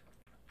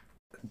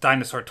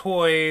dinosaur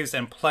toys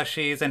and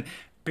plushies. And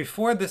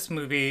before this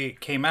movie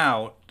came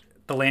out,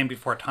 The Land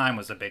Before Time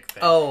was a big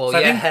thing. Oh, so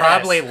I think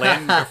probably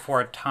Land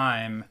Before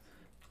Time,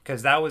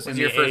 because that was in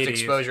the 80s. Your first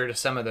exposure to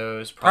some of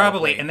those,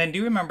 probably. And then do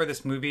you remember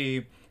this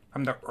movie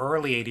from the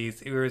early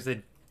 80s? It was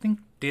a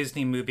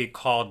Disney movie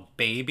called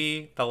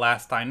Baby, the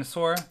Last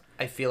Dinosaur.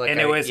 I feel like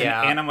it was an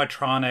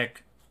animatronic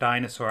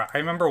dinosaur. I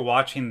remember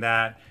watching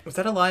that. Was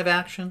that a live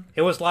action?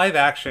 It was live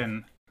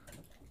action.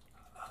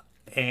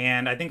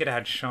 And I think it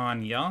had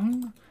Sean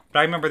Young. But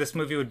I remember this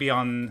movie would be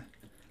on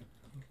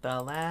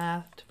The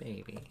Last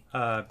Baby.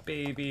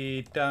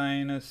 Baby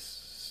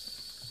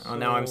Dinosaur. Oh,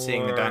 now I'm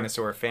seeing the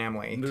Dinosaur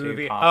Family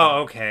movie. Too,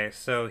 okay.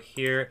 So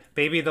here,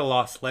 Baby the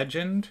Lost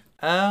Legend.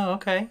 Oh,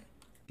 okay.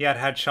 Yeah, it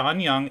had Sean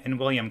Young and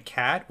William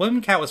Catt.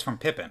 William Catt was from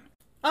Pippin.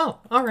 Oh,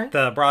 all right.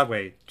 The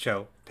Broadway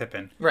show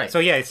Pippin. Right. So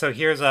yeah, so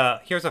here's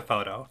a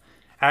photo.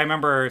 I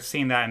remember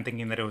seeing that and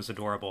thinking that it was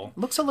adorable.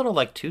 Looks a little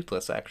like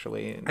Toothless,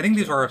 actually. I think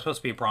these were supposed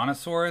to be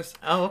brontosaurs.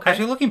 Oh, okay.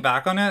 Actually, looking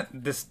back on it,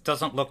 this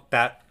doesn't look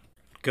that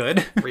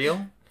good.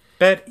 Real?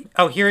 But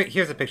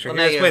here's a picture.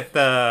 Here's with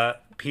the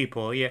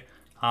people. Yeah.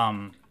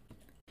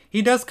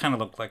 He does kind of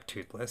look like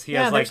Toothless. He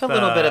has like there's a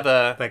little bit of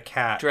the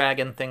cat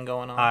dragon thing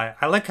going on.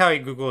 I like how he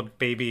googled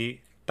baby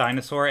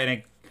dinosaur and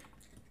it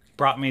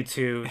brought me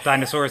to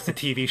Dinosaurs, the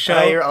TV show,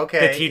 the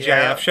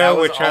TGIF show, that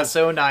was which has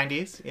also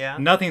 90s. Yeah,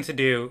 nothing to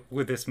do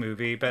with this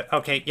movie. But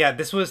okay, yeah,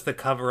 this was the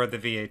cover of the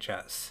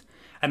VHS,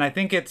 and I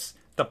think it's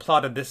the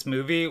plot of this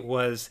movie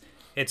was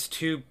it's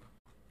two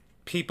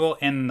people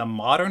in the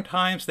modern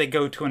times. They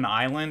go to an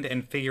island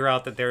and figure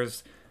out that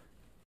there's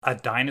a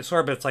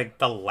dinosaur, but it's like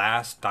the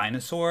last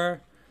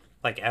dinosaur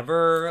like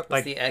ever.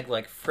 Was the egg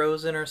like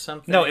frozen or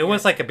something? No, it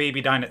was like a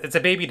baby dinosaur. It's a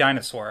baby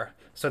dinosaur,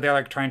 so they're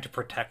like trying to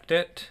protect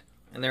it.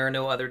 And there are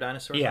no other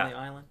dinosaurs on the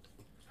island?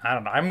 I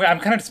don't know. I'm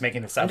kind of just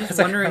making this up. I'm just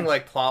wondering,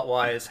 like,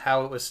 plot-wise,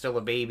 how it was still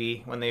a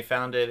baby when they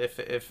found it.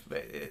 If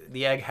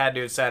the egg had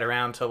to have sat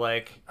around to,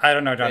 like... I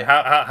don't know, John.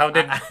 How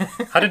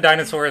did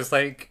dinosaurs,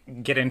 like,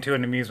 get into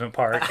an amusement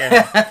park?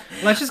 And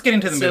let's just get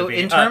into the movie.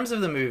 So, in terms of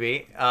the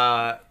movie,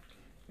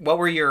 what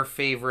were your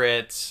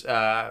favorite,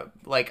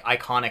 like,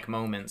 iconic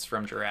moments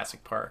from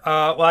Jurassic Park?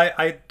 Well,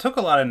 I took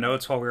a lot of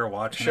notes while we were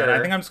watching it.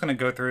 I think I'm just going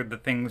to go through the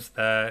things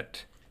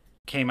that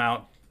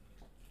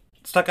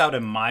stuck out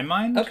in my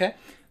mind. Okay.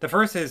 The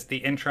first is the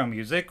intro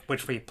music,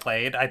 which we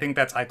played. I think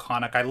that's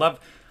iconic. I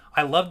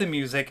love the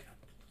music.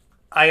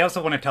 I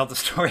also want to tell the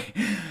story.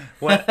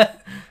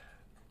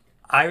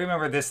 I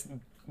remember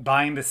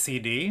buying the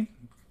CD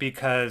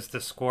because the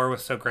score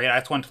was so great. I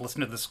just wanted to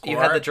listen to the score. You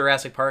had the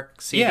Jurassic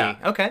Park CD. Yeah.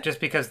 Okay. Just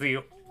because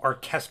the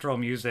orchestral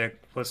music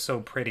was so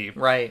pretty.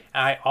 Right.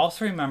 I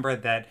also remember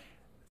that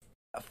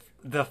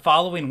the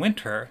following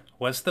winter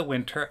was the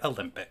Winter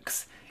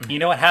Olympics. You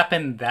know what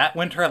happened that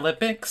Winter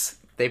Olympics?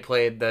 They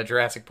played the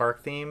Jurassic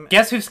Park theme.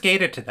 Guess who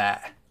skated to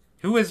that?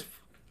 Who was...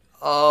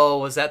 Oh,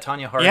 was that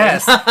Tonya Harding?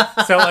 Yes.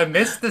 So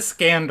amidst the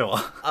scandal,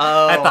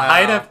 at the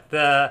height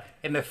of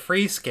in the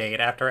free skate,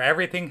 after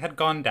everything had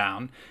gone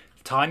down,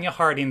 Tonya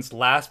Harding's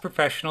last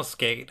professional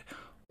skate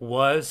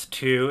was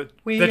to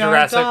the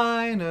Jurassic...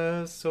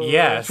 Dinosaurs.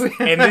 Yes.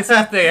 And this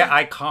is the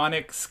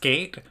iconic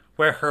skate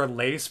where her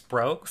lace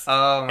broke.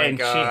 Oh my God. And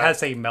she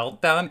has a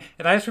meltdown.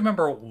 And I just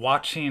remember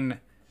watching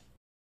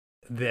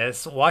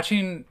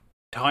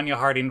Tonya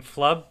Harding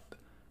flub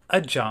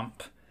a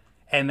jump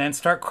and then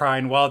start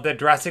crying while the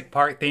Jurassic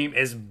Park theme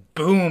is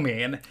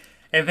booming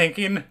and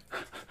thinking,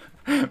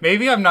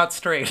 maybe I'm not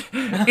straight.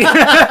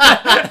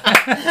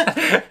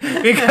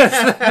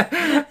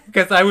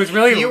 because I was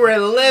really... You were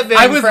living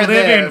I was for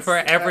living this. for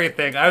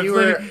everything.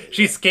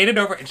 She skated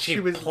over and she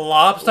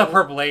plops up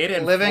her blade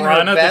in front of the judges.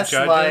 Living her best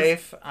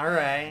life. All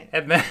right.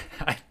 And then...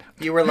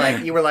 You were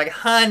like,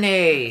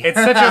 honey. It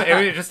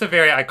was just a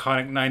very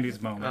iconic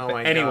 90s moment. Oh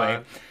my anyway,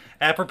 God.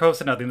 Apropos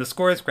to nothing, the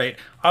score is great.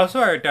 Also,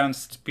 I wrote down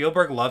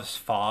Spielberg loves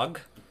fog.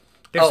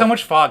 There's so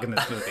much fog in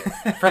this movie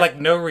for like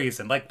no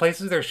reason. Like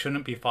places there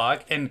shouldn't be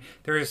fog, and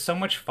there is so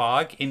much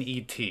fog in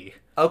E.T.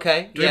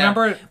 Okay. Do you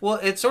remember? Well,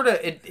 it sort of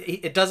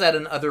it does add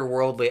an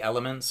otherworldly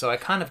element, so I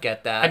kind of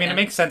get that. I mean, it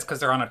makes sense because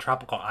they're on a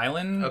tropical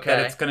island. Okay.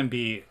 That it's going to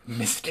be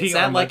misty. Is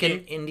that like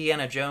an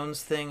Indiana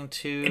Jones thing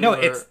too? No,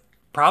 it's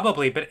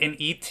probably, but in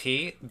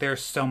E.T.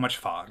 there's so much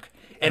fog.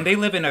 And they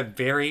live in a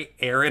very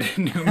arid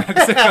New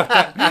Mexico.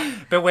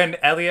 But when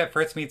Elliot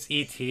first meets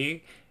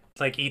E.T.,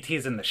 like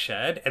ET's in the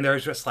shed, and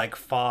there's just like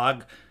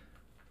fog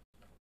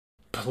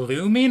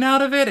pluming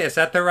out of it. Is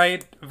that the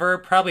right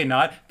verb? Probably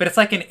not. But it's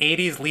like an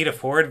 80s Lita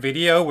Ford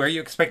video where you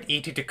expect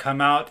E.T. to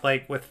come out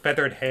like with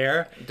feathered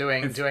hair,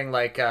 doing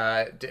like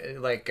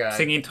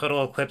singing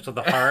 "Total Eclipse of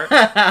the Heart"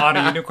 on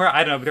a unicorn.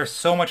 I don't know. But there's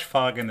so much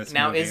fog in this movie.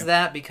 Now, is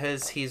that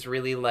because he's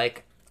really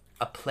like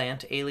a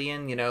plant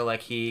alien? You know,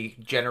 like he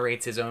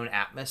generates his own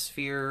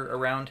atmosphere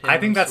around him? I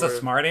think that's a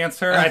smart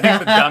answer. I think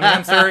the dumb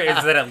answer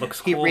is that it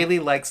looks cool. He really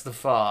likes the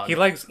fog. He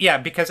likes, yeah,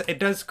 because it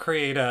does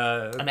create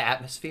an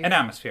atmosphere. An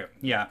atmosphere,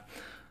 yeah.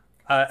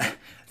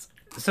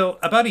 So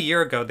about a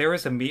year ago, there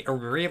was a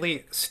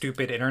really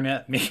stupid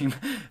internet meme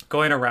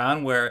going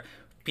around where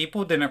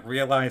people didn't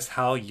realize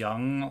how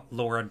young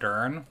Laura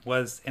Dern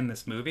was in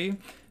this movie.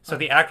 So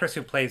the actress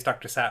who plays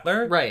Dr.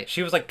 Sattler, right?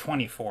 She was like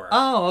 24.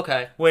 Oh,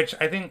 okay. Which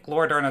I think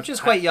Laura Dern was... Which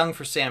is quite young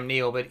for Sam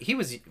Neill, but he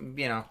was,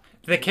 you know...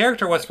 The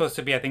character was supposed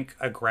to be, I think,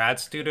 a grad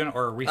student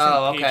or a recent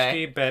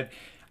PhD, but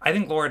I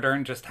think Laura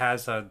Dern just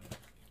has a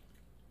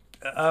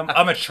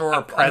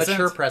mature presence. A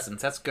mature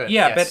presence, that's good.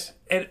 Yeah, yes.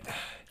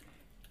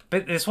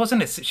 But this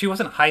wasn't... she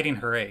wasn't hiding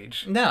her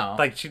age. No.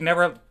 Like, she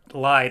never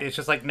lied. It's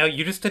just like, no,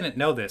 you just didn't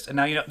know this. And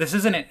now you know. This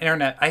isn't an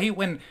internet... I hate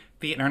when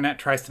the internet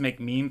tries to make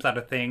memes out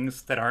of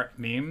things that aren't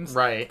memes.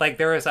 Right. Like,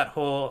 there was that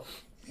whole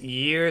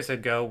years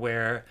ago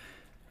where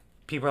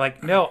people were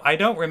like, no, I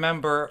don't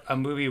remember a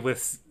movie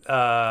with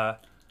Shaq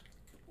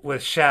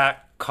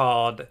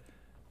called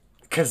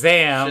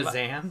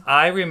Kazam.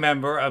 I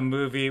remember a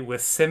movie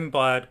with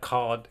Sinbad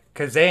called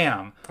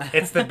Kazam.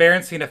 It's the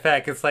Berenstein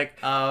effect. It's like,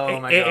 oh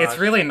my god, it's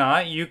really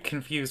not. You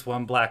confuse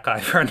one black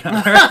guy for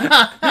another.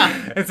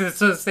 It's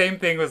the same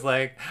thing was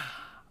like,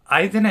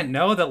 I didn't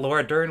know that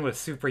Laura Dern was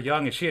super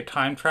young. Is she a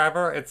time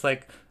traveler? It's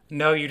like,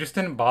 no, you just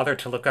didn't bother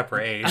to look up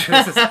her age.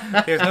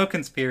 There's no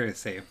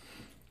conspiracy.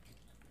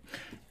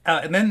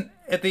 And then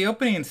at the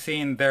opening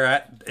scene, they're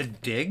at a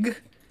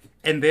dig.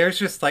 And there's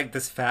just like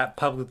this fat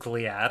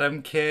Publicly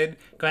Adam kid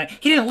going,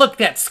 he didn't look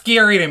that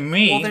scary to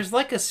me. Well, there's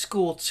like a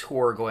school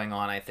tour going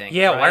on, I think.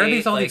 Yeah, right? Why are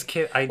these all like, these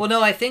kids? Well,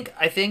 no, I think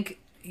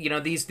you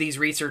know, these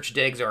research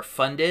digs are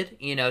funded,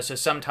 you know, so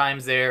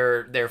sometimes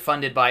they're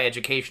funded by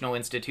educational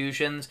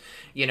institutions.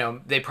 You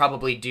know, they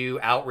probably do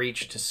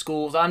outreach to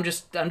schools. I'm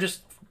just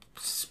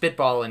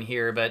spitballing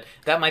here, but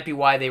that might be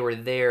why they were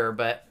there,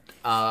 but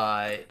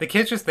the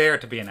kid's just there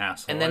to be an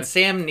asshole. And then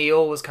Sam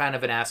Neill was kind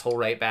of an asshole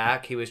right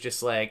back. He was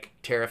just like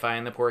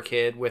terrifying the poor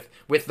kid with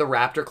the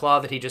raptor claw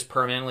that he just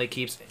permanently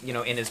keeps, you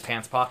know, in his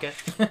pants pocket.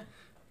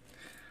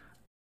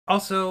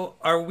 Also,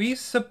 are we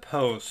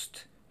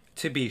supposed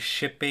to be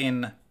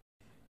shipping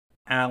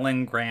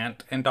Alan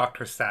Grant and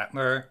Dr.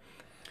 Sattler?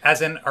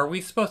 As in, are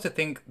we supposed to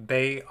think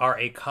they are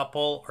a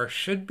couple or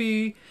should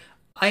be?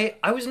 I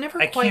was never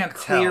quite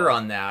clear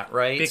on that,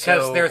 right?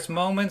 Because there's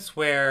moments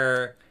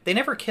where... They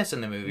never kiss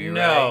in the movie, right?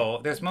 No,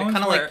 there's moments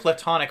kind of where... like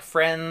platonic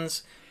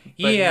friends,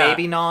 but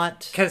maybe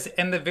not. Because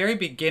in the very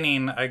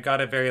beginning, I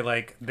got a very,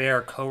 like,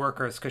 they're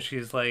coworkers, because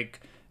she's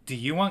like, do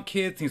you want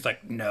kids? And he's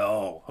like,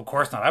 no, of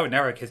course not. I would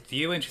never kiss. Do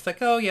you? And she's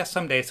like, oh, yeah,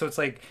 someday. So it's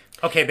like,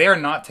 okay, they are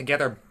not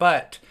together,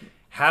 but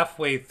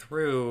halfway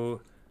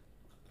through,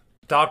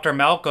 Dr.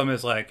 Malcolm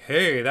is like,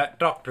 hey, that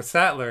Dr.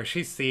 Sattler,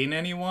 she's seen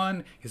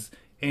anyone?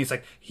 And he's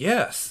like,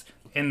 yes.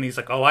 And he's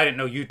like, oh, I didn't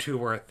know you two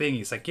were a thing.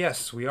 He's like,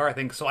 yes, we are a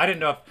thing. So I didn't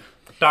know if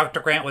Dr.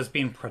 Grant was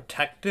being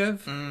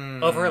protective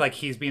of her, like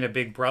he's being a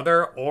big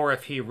brother, or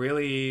if he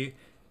really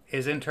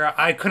is into her.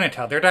 I couldn't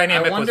tell. Their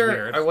dynamic was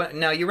weird.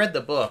 Now, you read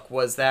the book.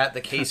 Was that the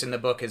case in the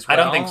book as well?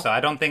 I don't think so. I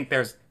don't think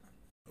there's...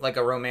 like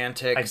a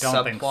romantic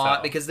subplot?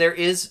 So. Because there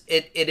is...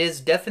 It is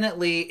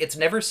definitely... It's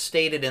never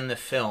stated in the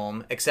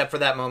film, except for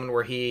that moment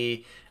where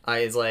he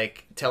is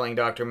like telling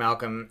Dr.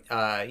 Malcolm,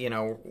 you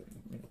know,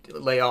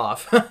 lay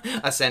off,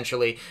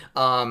 essentially.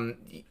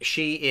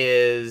 She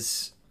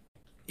is...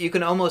 You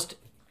can almost...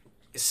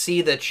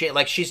 see that she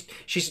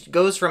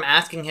goes from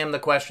asking him the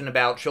question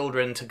about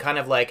children to kind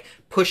of like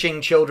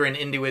pushing children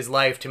into his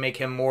life to make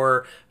him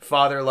more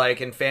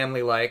father-like and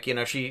family-like. You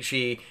know,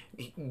 she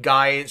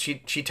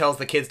tells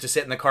the kids to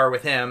sit in the car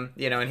with him,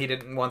 you know, and he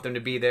didn't want them to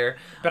be there.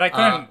 But I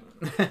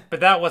couldn't. But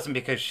that wasn't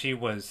because she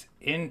was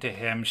into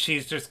him.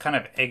 She's just kind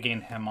of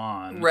egging him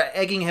on. Right,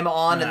 egging him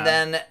on, yeah. And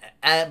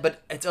then,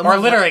 but it's almost or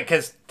literally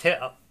because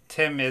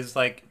Tim is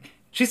like.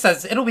 She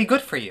says, it'll be good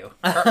for you.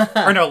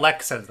 Or no,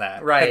 Lex says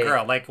that. Right. The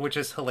girl, like, which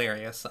is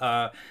hilarious.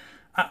 I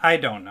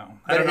don't know.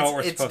 I don't know what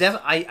we're supposed to...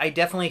 I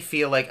definitely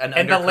feel like an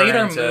and the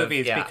later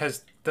movies, yeah.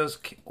 because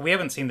we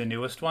haven't seen the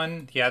newest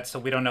one yet, so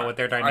we don't know what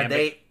their dynamic... Are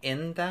they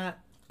in that?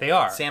 They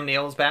are. Sam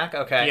Neill's back?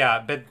 Okay.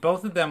 Yeah, but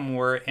both of them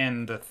were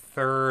in the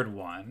third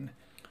one.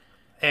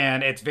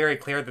 And it's very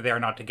clear that they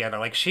are not together.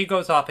 Like, she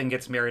goes off and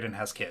gets married and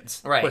has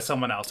kids with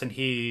someone else. And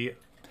he...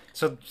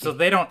 So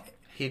they don't...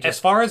 as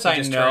far as I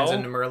know... turns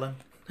into Merlin?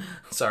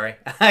 Sorry,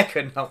 I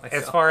couldn't help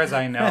myself. As far as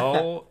I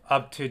know,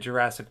 up to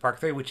Jurassic Park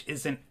 3, which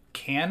isn't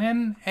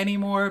canon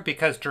anymore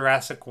because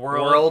Jurassic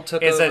World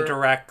is over? A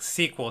direct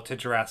sequel to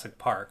Jurassic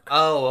Park.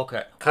 Oh,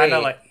 okay. Kind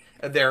of like...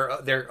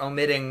 They're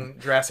omitting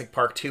Jurassic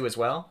Park 2 as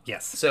well?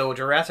 Yes. So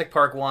Jurassic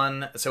Park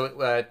 1,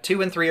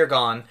 2 and 3 are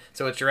gone.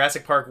 So it's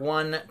Jurassic Park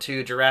 1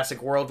 to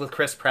Jurassic World with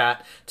Chris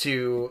Pratt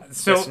to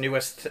this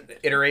newest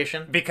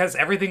iteration? Because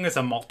everything is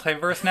a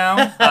multiverse now,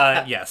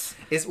 yes.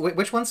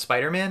 Which one's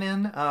Spider-Man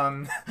in?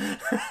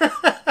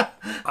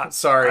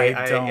 Sorry.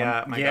 I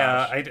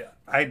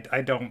don't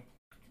know.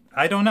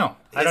 I don't know.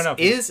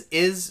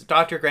 Is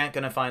Dr. Grant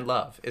going to find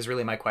love? Is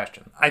really my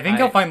question. I think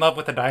he'll find love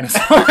with a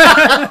dinosaur.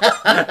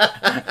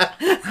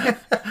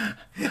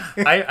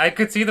 I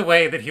could see the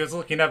way that he was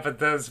looking up at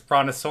those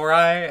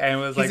brontosauri and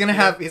was he's gonna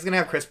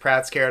have Chris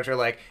Pratt's character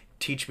like,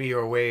 teach me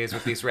your ways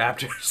with these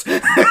raptors.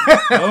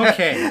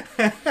 Okay.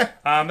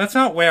 That's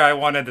not where I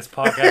wanted this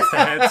podcast to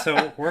head,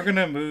 so we're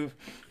gonna move.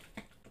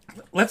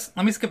 Let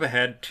me skip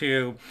ahead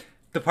to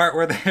the part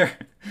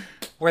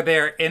where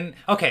they're in.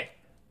 Okay.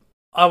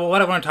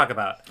 What I want to talk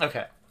about.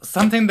 Okay.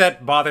 Something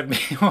that bothered me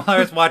while I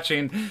was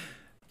watching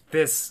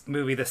this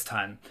movie this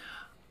time.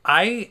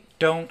 I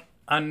don't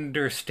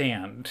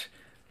understand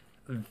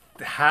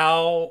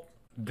how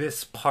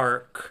this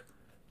park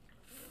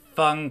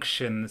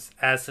functions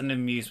as an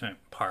amusement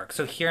park.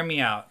 So hear me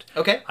out.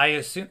 Okay. I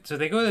assume so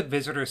they go to the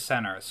visitor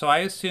center. So I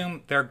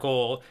assume their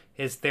goal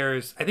is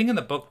I think in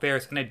the book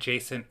there's an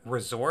adjacent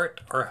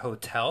resort or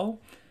hotel.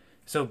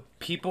 So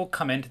people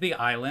come into the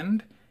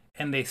island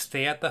and they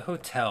stay at the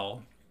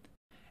hotel,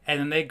 and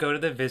then they go to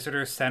the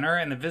visitor center,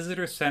 and the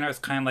visitor center is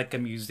kind of like a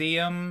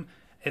museum.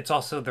 It's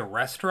also the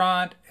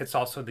restaurant. It's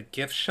also the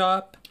gift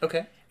shop.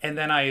 Okay. And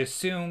then I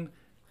assume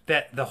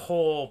that the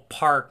whole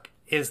park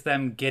is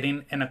them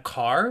getting in a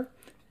car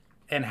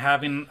and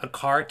having a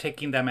car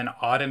taking them an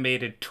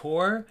automated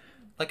tour.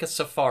 Like a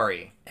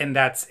safari. And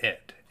that's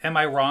it. Am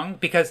I wrong?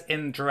 Because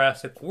in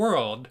Jurassic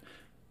World,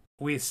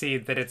 we see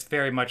that it's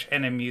very much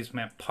an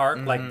amusement park,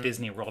 like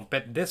Disney World.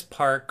 But this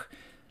park...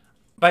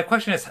 My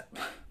question is,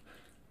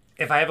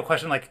 if I have a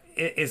question like,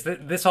 is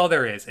this all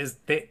there is?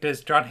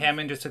 Does John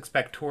Hammond just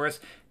expect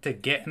tourists to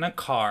get in a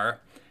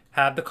car,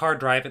 have the car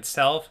drive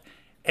itself,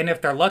 and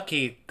if they're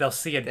lucky, they'll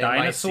see a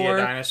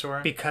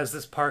dinosaur because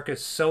this park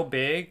is so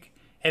big,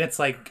 and it's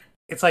like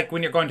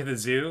when you're going to the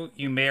zoo,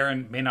 you may or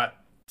may not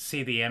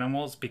see the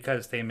animals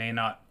because they may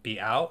not be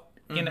out,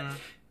 you know,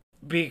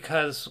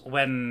 because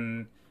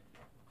when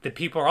the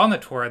people are on the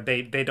tour,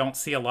 they don't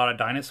see a lot of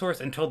dinosaurs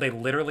until they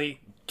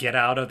literally get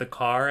out of the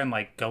car and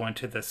like go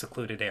into the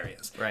secluded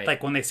areas. Right.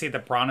 Like when they see the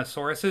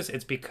brontosauruses,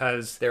 it's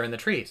because they're in the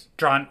trees.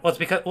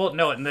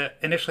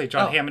 Initially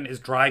John Hammond is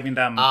driving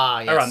them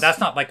around. That's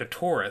not like a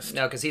tourist.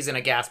 No, because he's in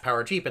a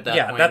gas-powered Jeep at that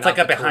point. Yeah, that's like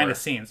a behind tour. the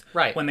scenes.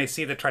 Right. When they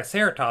see the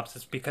Triceratops,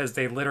 it's because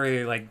they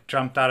literally like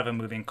jumped out of a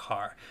moving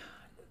car.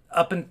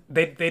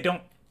 They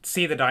don't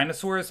see the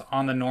dinosaurs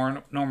on the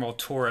normal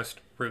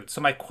tourist route. So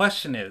my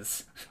question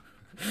is,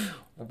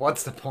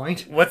 what's the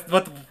point? What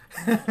the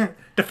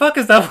fuck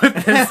is up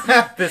with this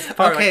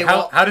part? Okay,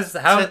 like,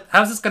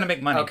 how's this going to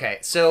make money? Okay,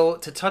 so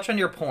to touch on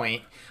your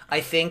point,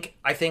 I think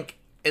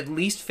at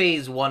least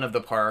phase 1 of the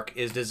park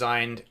is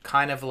designed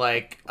kind of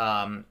like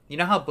you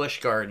know how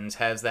Busch Gardens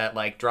has that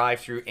like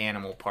drive-through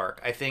animal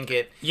park. I think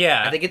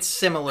it's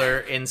similar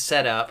in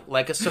setup,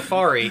 like a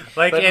safari.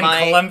 Like in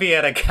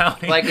Columbia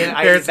County,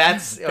 there's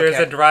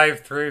a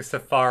drive-through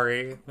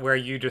safari where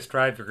you just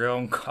drive your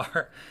own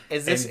car.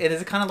 Is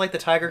it kind of like the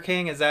Tiger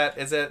King? Is it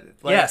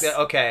like, yes?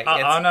 Okay,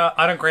 on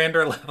a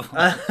grander level.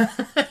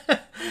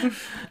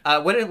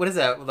 What is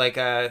that like?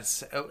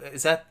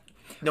 Is that?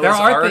 No, there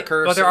are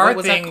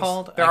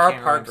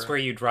remember. parks where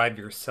you drive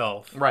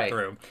yourself right.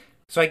 through.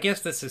 So I guess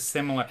this is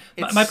similar.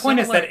 My point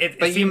is that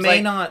it seems you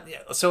may like... not.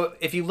 So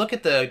if you look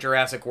at the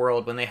Jurassic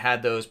World when they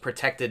had those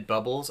protected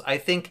bubbles, I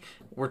think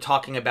we're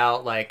talking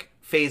about like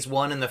phase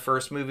 1 in the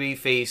first movie,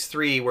 phase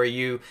 3 where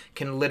you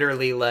can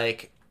literally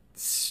like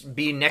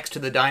be next to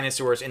the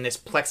dinosaurs in this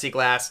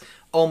plexiglass,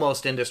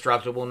 almost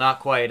indestructible, not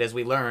quite as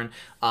we learn,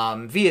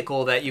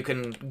 vehicle that you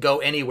can go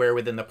anywhere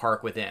within the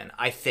park within,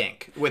 I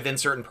think, within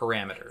certain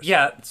parameters.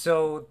 Yeah,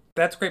 so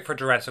that's great for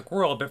Jurassic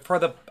World,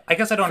 but I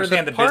guess I don't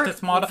understand the park,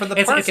 business model. For the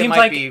park, it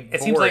might be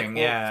boring,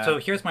 yeah. So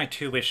here's my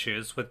 2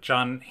 issues with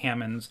John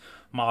Hammond's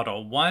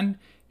model. One,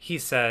 he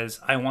says,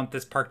 I want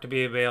this park to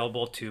be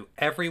available to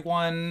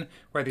everyone,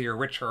 whether you're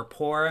rich or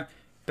poor,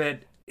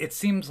 but it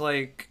seems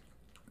like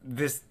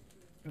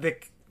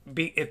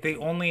if the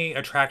only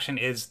attraction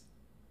is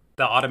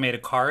the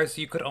automated cars,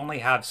 you could only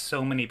have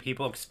so many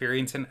people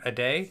experiencing a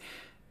day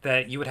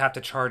that you would have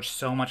to charge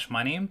so much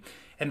money.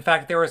 In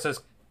fact, there was a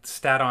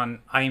stat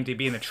on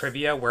IMDb in the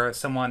trivia where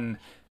someone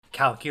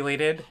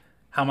calculated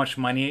how much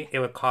money it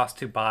would cost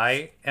to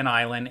buy an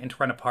island and to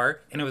run a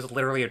park, and it was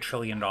literally $1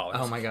 trillion.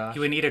 Oh my gosh.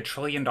 You would need $1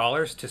 trillion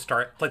to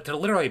start, like, to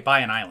literally buy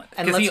an island.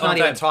 And let's not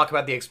even talk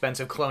about the expense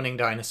of cloning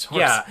dinosaurs.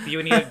 Yeah, you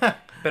would need,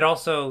 but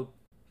also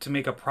to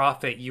make a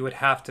profit, you would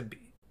have to be,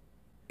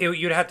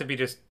 you'd have to be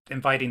just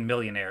inviting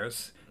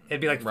millionaires.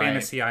 It'd be like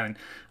Fantasy Island.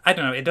 I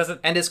don't know. It doesn't.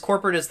 And as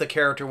corporate as the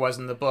character was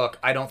in the book,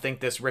 I don't think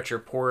this rich or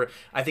poor.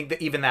 I think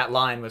that even that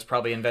line was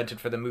probably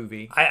invented for the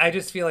movie. I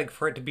just feel like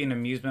for it to be an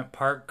amusement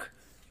park,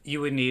 you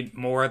would need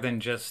more than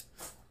just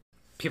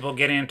people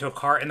getting into a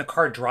car and the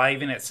car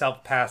driving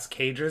itself past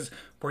cages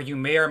where you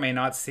may or may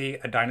not see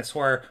a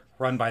dinosaur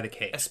run by the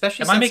cage.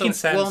 Especially Am I making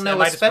sense? Well, no,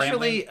 Am I just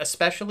rambling?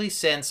 especially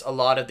since a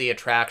lot of the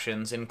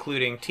attractions,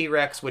 including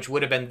T-Rex, which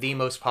would have been the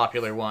most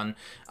popular one,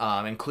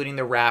 including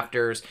the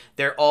Raptors,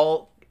 they're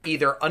all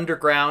either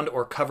underground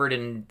or covered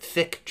in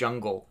thick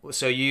jungle.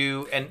 So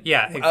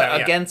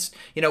against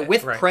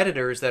with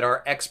predators that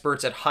are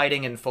experts at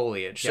hiding in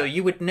foliage. So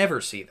you would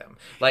never see them.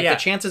 Like the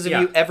chances of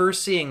you ever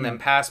seeing them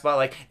pass by,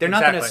 like they're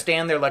not going to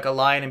stand there like a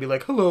lion and be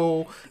like,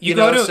 "Hello." But you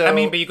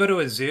go to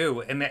a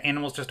zoo and the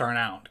animals just aren't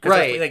out.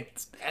 Right.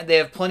 And they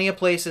have plenty of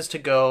places to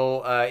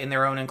go in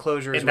their own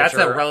enclosures. And that's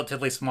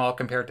relatively small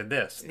compared to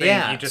this.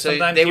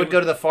 They would go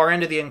to the far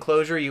end of the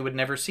enclosure. You would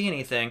never see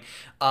anything.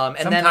 And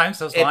sometimes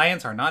those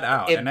lions are not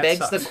out. It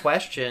begs the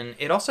question.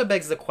 It also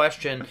begs the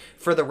question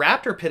for the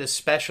raptor pit,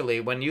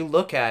 especially when you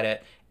look at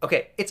it.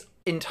 Okay, it's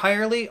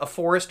entirely a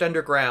forest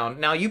underground.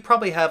 Now you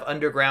probably have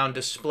underground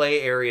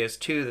display areas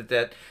too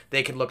that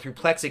they could look through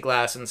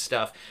plexiglass and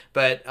stuff,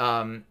 but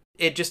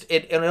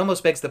it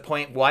almost begs the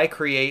point: why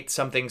create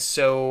something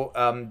so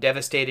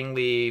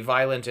devastatingly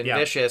violent and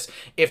vicious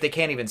if they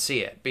can't even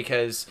see it?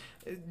 Because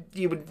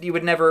you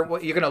would never.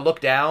 You're going to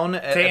look down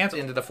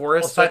into the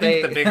forest. Well, so I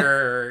think the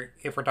bigger,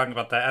 if we're talking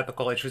about the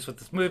ethical issues with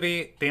this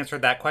movie, the answer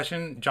to that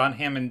question, John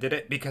Hammond did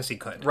it because he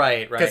could.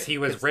 Right. Because he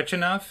was rich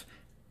enough,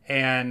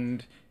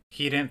 and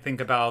he didn't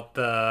think about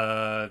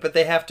But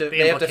they have to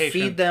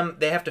feed them.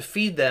 They have to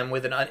feed them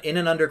in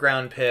an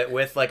underground pit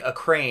with like a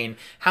crane.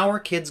 How are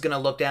kids going to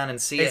look down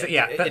and see it?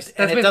 Yeah,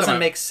 it doesn't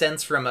make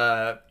sense from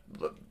a.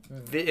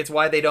 It's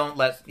why they don't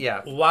let.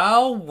 Yeah.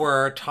 While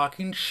we're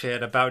talking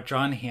shit about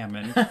John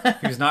Hammond,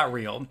 who's not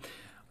real,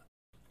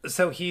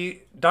 so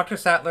Dr.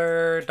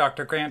 Sattler,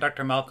 Dr. Grant,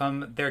 Dr.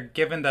 Malcolm, they're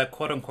given the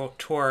quote unquote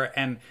tour,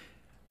 and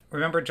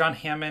remember John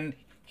Hammond.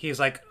 He's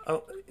like,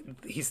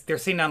 they're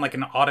sitting on like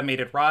an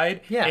automated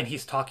ride, and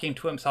he's talking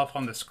to himself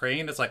on the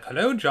screen. It's like,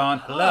 "Hello, John.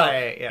 Hello."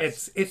 Hi,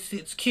 yes.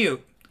 It's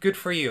cute. Good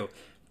for you.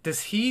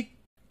 Does he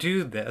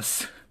do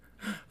this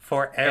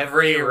for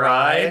every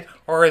ride,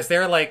 or is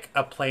there like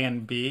a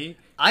plan B?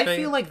 I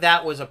feel like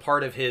that was a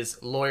part of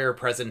his lawyer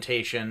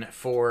presentation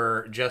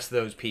for just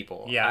those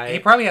people. Yeah, he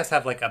probably has to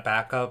have like a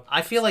backup.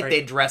 I feel like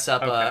they dress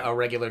up a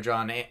regular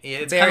John.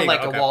 It's kind of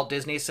like a Walt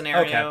Disney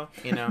scenario,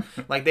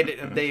 like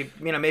they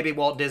maybe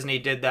Walt Disney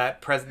did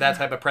that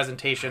type of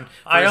presentation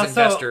for his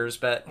investors.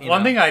 But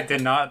one thing I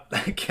did not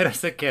get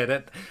as a kid,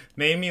 it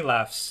made me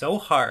laugh so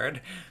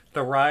hard.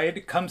 The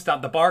ride comes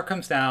down, the bar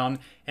comes down,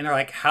 and they're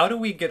like, "How do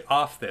we get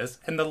off this?"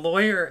 And the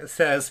lawyer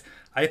says,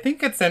 "I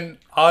think it's an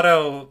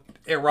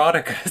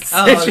erotica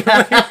situation."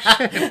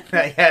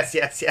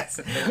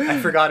 Yes. I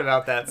forgot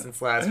about that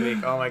since last week.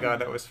 Oh my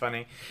god, that was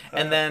funny.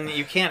 And then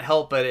you can't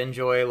help but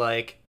enjoy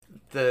like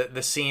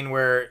the scene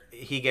where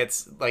he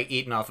gets like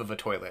eaten off of a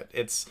toilet.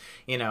 It's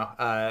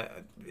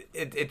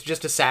it's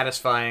just a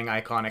satisfying,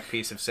 iconic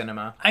piece of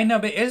cinema. I know,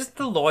 but is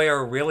the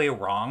lawyer really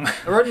wrong?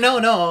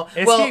 No.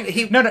 So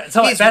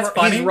that's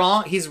funny. He's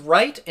wrong. He's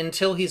right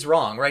until he's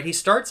wrong. Right? He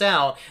starts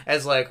out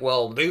as like,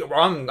 "Well,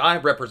 I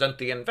represent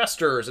the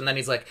investors," and then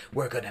he's like,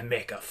 "We're gonna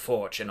make a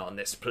fortune on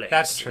this place."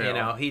 That's true.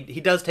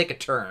 He does take a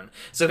turn,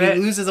 so he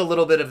loses a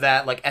little bit of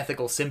that like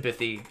ethical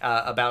sympathy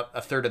about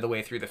a third of the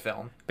way through the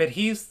film. But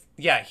he's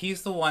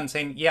the one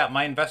saying,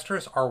 my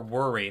investors are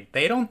worried.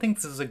 They don't think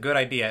this is a good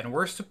idea, and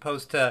we're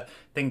supposed to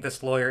think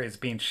this lawyer is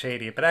being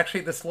shady. But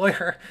actually, this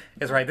lawyer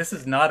is right. This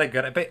is not a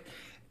good... But,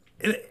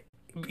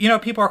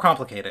 people are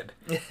complicated.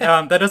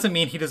 That doesn't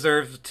mean he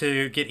deserves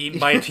to get eaten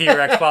by a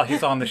T-Rex while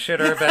he's on the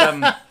shitter.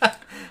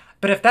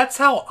 But if that's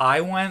how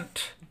I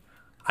went,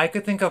 I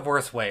could think of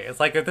worse ways.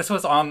 Like, if this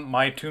was on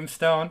my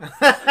tombstone...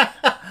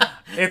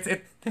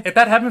 If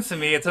that happens to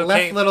me, it's okay.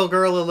 Left little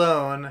girl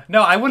alone.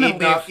 No, I wouldn't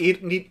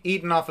leave.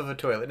 Eaten off of a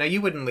toilet. No,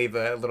 you wouldn't leave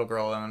a little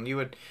girl alone. You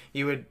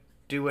would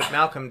do what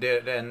Malcolm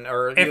did,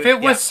 if it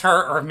was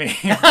her or me.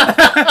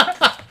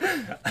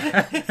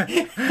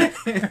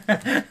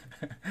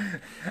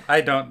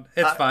 I don't.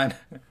 It's fine.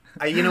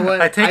 You know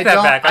what? I take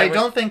that back. I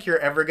don't think you're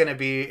ever going to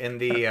be in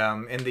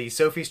the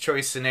Sophie's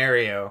Choice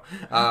scenario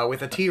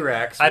with a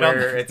T-Rex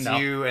where it's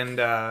you and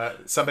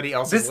somebody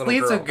else's little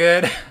girl. This leads a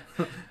good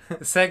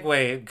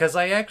segue, because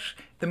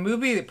the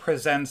movie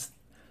presents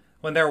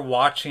when they're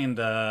watching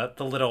the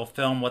little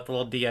film with the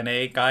little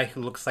DNA guy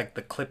who looks like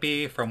the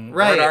Clippy from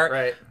Word Art.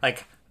 Right.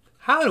 Like,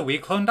 how do we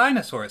clone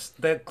dinosaurs?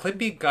 The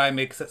Clippy guy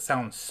makes it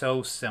sound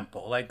so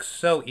simple, like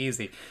so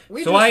easy.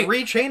 We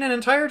rechain an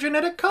entire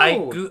genetic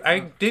code. I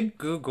did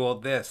Google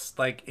this.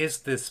 Like, is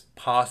this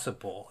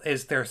possible?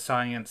 Is there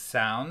science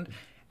sound?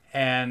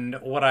 And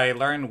what I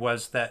learned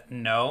was that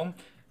no,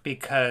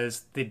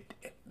 because the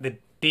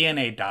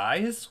DNA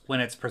dies when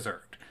it's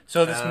preserved.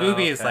 So this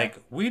movie is like,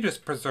 we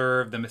just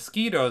preserve the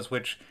mosquitoes,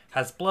 which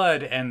has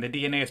blood, and the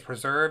DNA is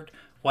preserved.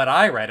 What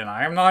I read, and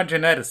I am not a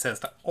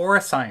geneticist or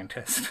a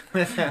scientist.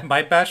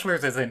 My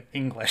bachelor's is in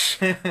English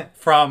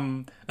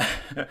from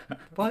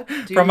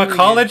a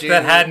college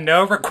that had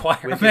no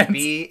requirements. With a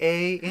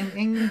BA in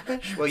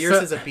English? Well,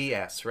 yours is a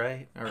BS,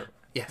 right?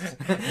 Yes.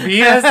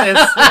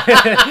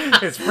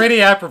 Venus is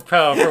pretty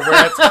apropos for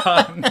where it's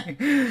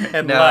gone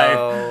in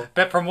life.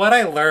 But from what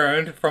I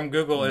learned from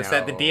Google is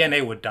that the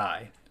DNA would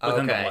die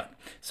within the blood.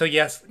 So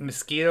yes,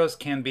 mosquitoes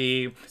can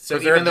be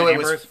even though it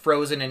was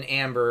frozen in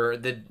amber,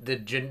 the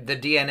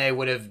DNA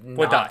would have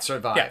not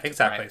survived. Yeah,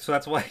 exactly. Right. So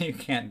that's why you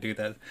can't do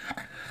that.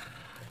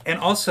 And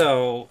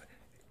also,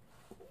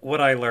 what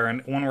I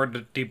learned when we're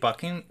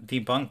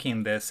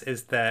debunking this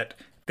is that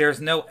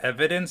there's no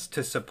evidence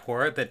to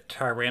support that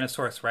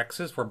Tyrannosaurus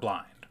rexes were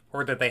blind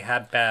or that they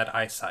had bad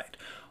eyesight.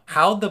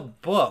 How the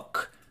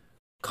book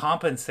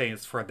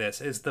compensates for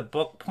this is the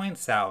book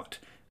points out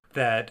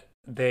that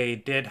they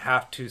did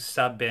have to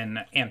sub in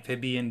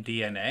amphibian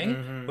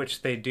DNA,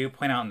 which they do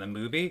point out in the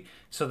movie.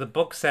 So the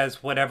book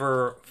says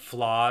whatever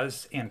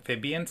flaws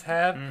amphibians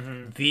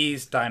have,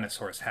 these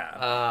dinosaurs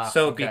have.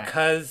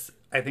 Because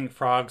I think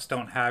frogs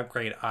don't have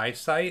great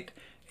eyesight,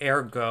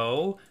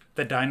 ergo,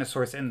 the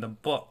dinosaurs in the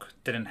book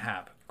didn't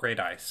have great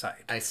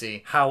eyesight. I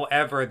see.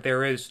 However,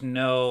 there is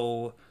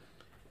no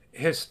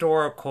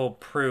historical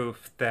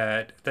proof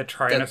that the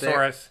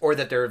Tyrannosaurus... or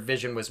that their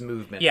vision was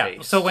movement-based.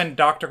 Yeah, so when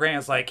Dr. Grant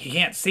is like, he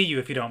can't see you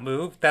if you don't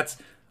move, that's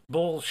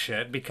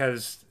bullshit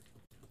because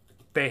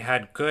they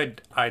had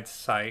good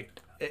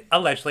eyesight,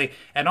 allegedly.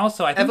 And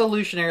also, I think...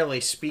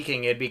 Evolutionarily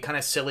speaking, it'd be kind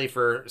of silly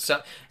for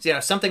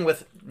something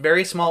with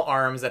very small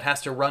arms that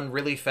has to run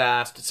really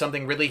fast,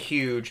 something really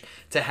huge,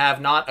 to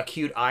have not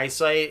acute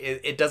eyesight.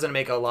 It doesn't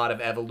make a lot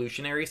of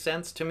evolutionary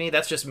sense to me.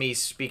 That's just me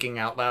speaking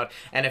out loud.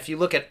 And if you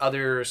look at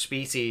other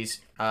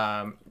species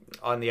on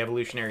the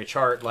evolutionary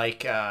chart,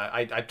 like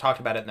I talked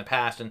about it in the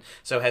past, and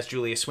so has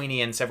Julia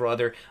Sweeney and several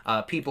other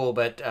people,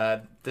 but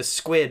the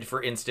squid,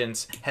 for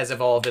instance, has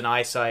evolved in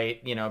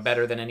eyesight,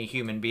 better than any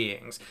human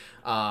beings.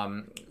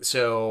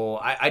 So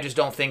I just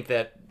don't think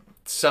that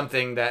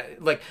something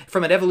that, like,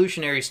 from an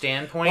evolutionary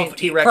standpoint,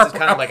 T-Rex is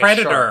kind of like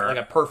predator, a shark, like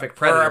a perfect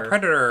predator. For a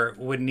predator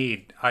would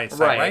need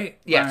eyesight, right?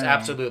 Yes,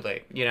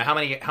 absolutely. How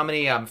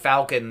many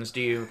falcons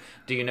do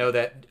you know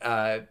that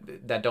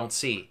that don't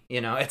see?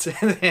 It's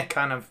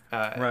kind of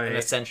an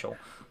essential.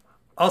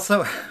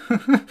 Also,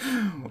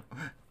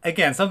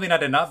 again, something I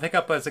did not pick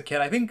up as a kid.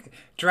 I think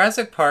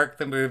Jurassic Park,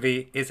 the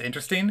movie, is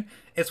interesting.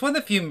 It's one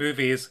of the few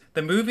movies.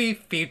 The movie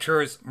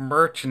features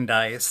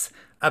merchandise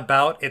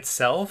about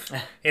itself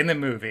in the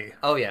movie.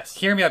 Oh, yes.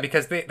 Hear me out,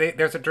 because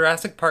there's a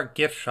Jurassic Park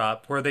gift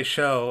shop where they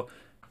show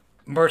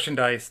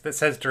merchandise that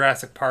says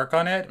Jurassic Park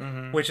on it,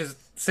 which is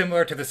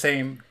similar to the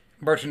same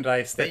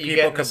merchandise that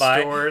people could buy.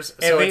 Stores,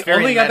 and so it's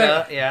very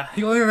meta.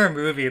 The only other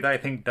movie that I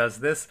think does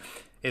this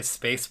is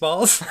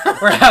Spaceballs.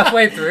 We're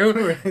halfway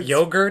through.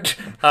 Yogurt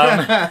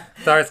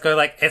starts going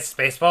like, it's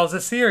Spaceballs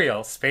the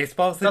cereal,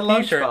 Spaceballs the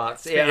t-shirt.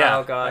 Lunchbox. Yeah,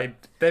 oh god.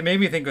 That made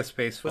me think of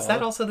Spaceballs. Was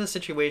that also the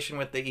situation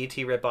with the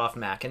E.T. ripoff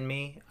Mac and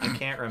Me? I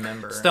can't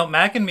remember. So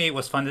Mac and Me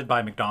was funded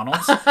by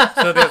McDonald's.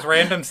 So there's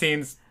random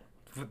scenes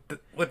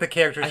with the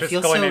characters just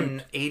going in. I feel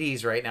so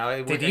 80s right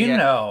now. Did you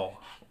know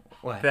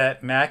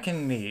that Mac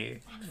and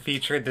Me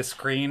featured the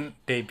screen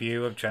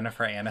debut of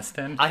Jennifer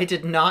Aniston? I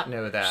did not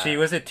know that. She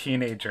was a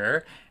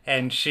teenager,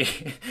 and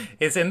she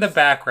is in the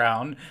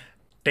background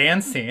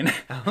dancing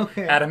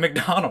at a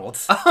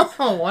McDonald's.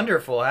 Oh,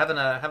 wonderful. Having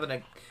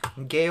a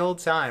gay old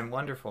time.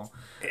 Wonderful.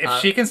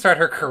 If she can start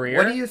her career...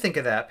 What do you think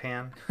of that,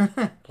 Pam?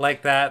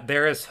 Like that,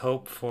 there is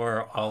hope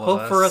for all of us.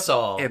 Hope for us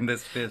all. In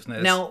this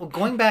business. Now,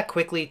 going back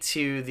quickly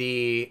to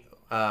the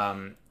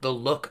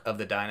look of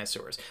the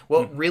dinosaurs.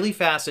 What really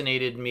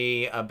fascinated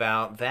me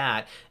about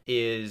that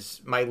is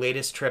my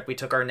latest trip. We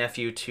took our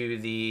nephew to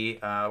the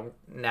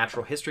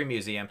Natural History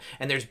Museum,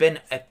 and there's been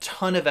a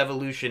ton of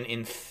evolution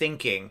in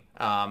thinking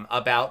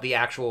about the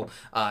actual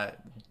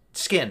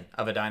skin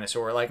of a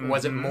dinosaur. Like,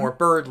 was it more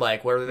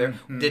bird-like?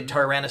 Did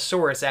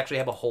Tyrannosaurus actually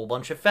have a whole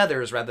bunch of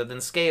feathers rather than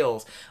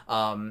scales?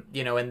 And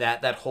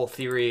that whole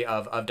theory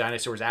of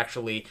dinosaurs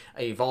actually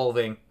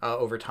evolving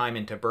over time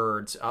into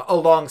birds,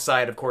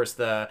 alongside, of course,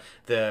 the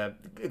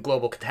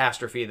global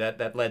catastrophe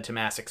that led to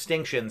mass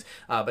extinctions.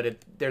 But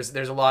there's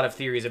a lot of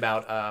theories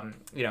about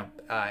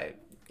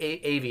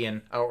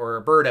avian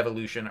or bird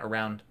evolution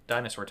around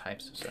dinosaur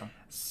types.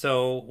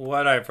 So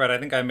what I've read, I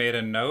think I made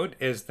a note,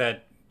 is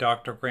that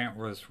Dr. Grant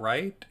was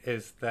right,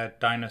 is that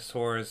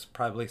dinosaurs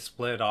probably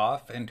split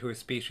off into a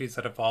species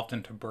that evolved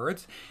into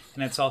birds,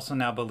 and it's also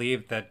now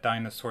believed that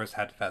dinosaurs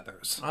had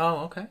feathers.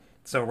 Oh, okay.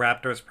 So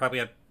raptors probably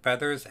had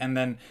feathers,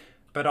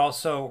 but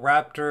also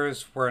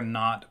raptors were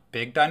not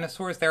big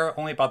dinosaurs. They were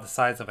only about the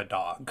size of a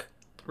dog.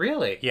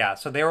 Really? Yeah,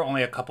 so they were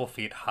only a couple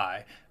feet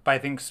high. But I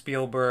think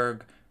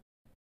Spielberg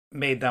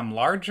made them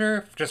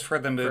larger just for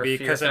the movie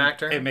because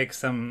it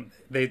makes them,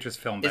 they just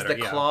film better. Is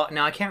the claw,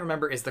 now I can't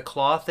remember, is the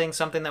claw thing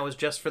something that was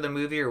just for the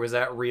movie, or was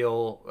that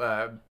real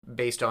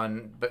based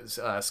on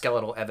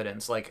skeletal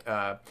evidence, like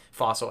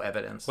fossil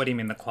evidence? What do you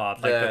mean the claw?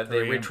 Like the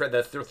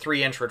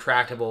 3-inch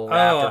retractable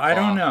raptor claw. I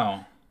don't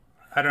know.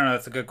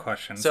 That's a good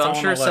question. So I'm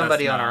sure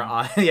somebody on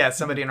our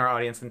somebody in our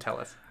audience can tell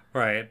us.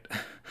 Right.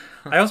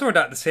 I also wrote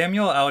down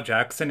Samuel L.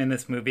 Jackson in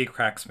this movie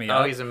cracks me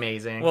up. Oh, he's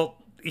amazing. Well,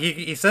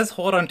 he says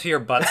hold on to your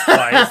butts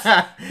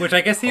twice, which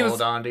I guess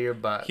hold on to your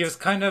butts. He was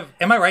kind of,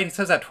 am I right? He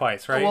says that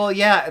twice, right? Well,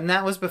 yeah, and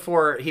that was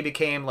before he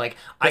became like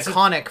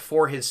iconic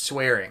for his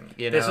swearing.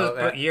 You know, this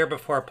was a year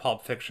before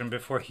Pulp Fiction,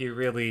 before he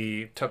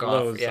really took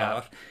off.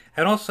 Yeah.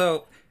 And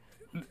also,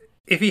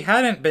 if he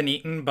hadn't been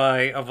eaten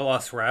by a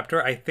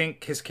velociraptor, I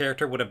think his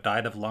character would have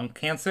died of lung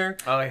cancer.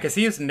 Oh, because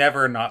he is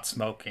never not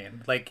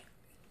smoking. Like,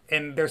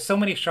 and there's so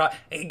many shots.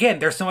 Again,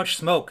 there's so much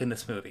smoke in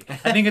this movie.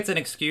 I think it's an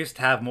excuse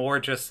to have more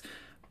just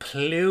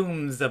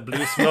plumes of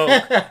blue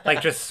smoke,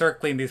 like just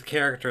circling these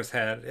characters'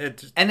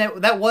 head. And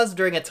that was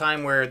during a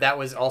time where that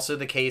was also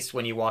the case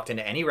when you walked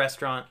into any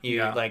restaurant.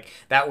 Like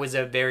that was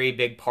a very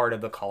big part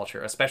of the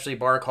culture, especially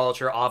bar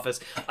culture,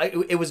 office.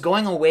 It was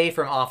going away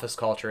from office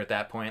culture at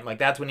that point. Like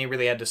that's when you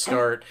really had to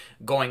start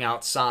going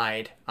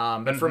outside.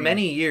 But for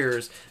many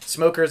years,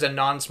 smokers and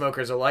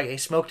non-smokers alike, they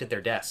smoked at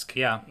their desk.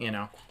 Yeah, you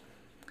know.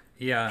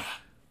 Yeah.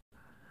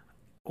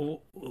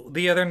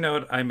 The other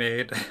note I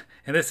made,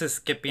 and this is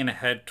skipping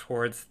ahead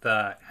towards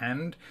the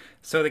end.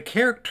 So the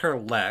character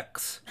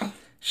Lex,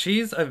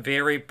 she's a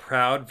very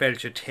proud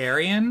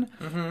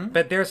vegetarian,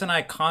 but there's an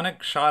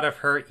iconic shot of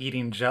her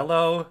eating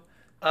Jello.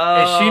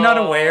 Oh. Is she not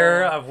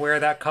aware of where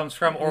that comes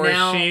from, or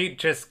is she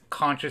just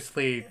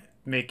consciously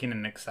making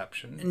an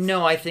exception?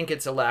 No, I think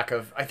it's a lack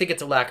of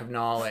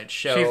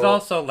knowledge. So she's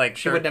also like 13.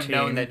 She wouldn't have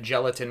known that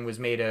gelatin was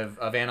made of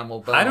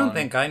animal bone. I don't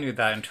think I knew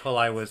that until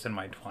I was in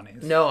my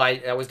 20s. No,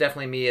 that was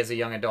definitely me as a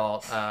young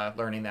adult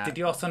learning that. Did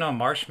you also know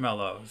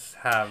marshmallows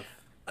have...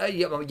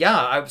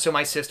 yeah. So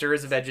my sister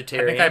is a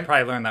vegetarian. I think I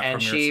probably learned that from your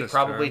sister. And she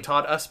probably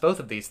taught us both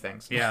of these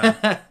things.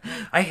 Yeah.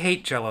 I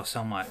hate Jello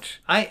so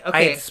much. I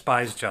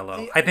despise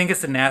Jello. I think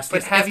it's the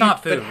nastiest. It's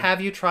not food. But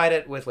have you tried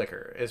it with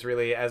liquor? Is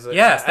really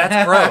Yes,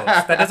 that's gross.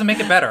 That doesn't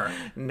make it better.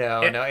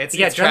 No, it's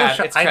Jello trash.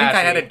 shot. I think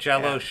I had a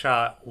Jello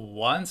shot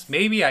once,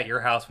 maybe at your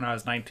house when I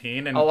was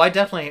 19. And I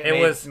definitely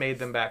made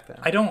them back then.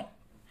 I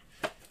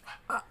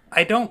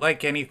don't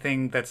like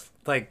anything that's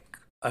like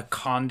a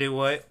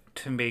conduit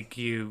to make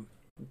you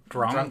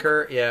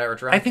drunker, or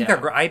drunk. I think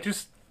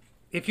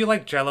if you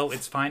like Jello,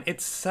 it's fine.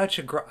 It's such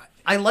a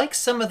I like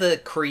some of the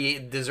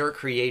dessert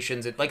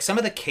creations, like some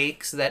of the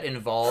cakes that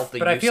involve the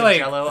use of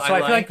Jello. So I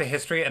feel like the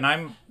history, and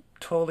I'm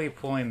totally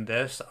pulling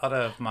this out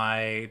of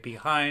my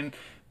behind,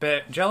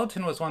 but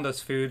gelatin was one of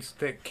those foods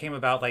that came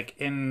about like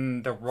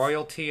in the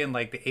royalty in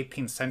like the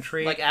 18th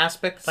century. Like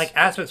aspects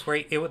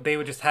where they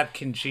would just have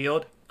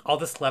all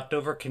this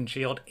leftover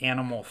congealed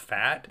animal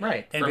fat.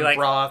 Right. And from be like,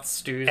 broths,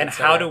 stews, and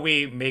how do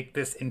we make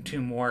this into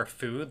more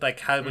food?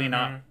 Like, how do we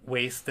not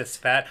waste this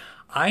fat?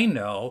 I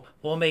know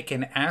we'll make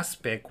an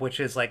aspic, which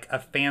is like a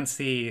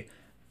fancy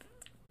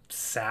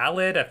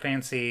salad, a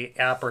fancy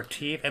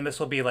aperitif, and this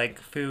will be like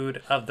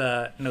food of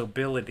the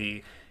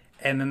nobility.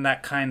 And then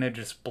that kind of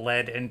just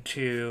bled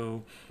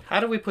into... How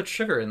do we put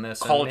sugar in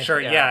this? Culture,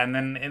 and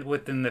then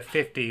within the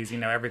 50s,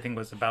 everything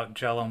was about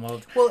Jello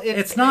molds. Well,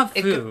 it's not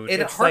food. It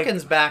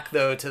harkens back,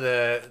 though,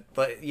 to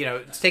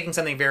it's taking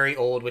something very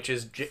old, which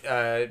is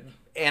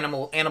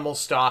animal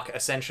stock,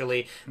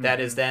 essentially, that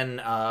is then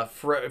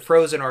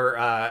frozen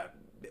or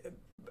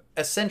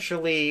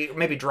essentially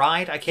maybe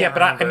dried. I can't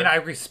remember. I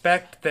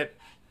respect that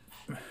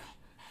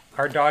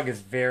our dog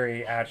is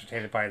very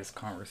agitated by this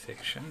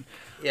conversation.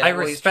 Yeah, I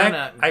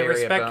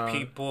respect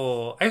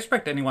people. I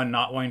respect anyone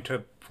not wanting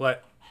to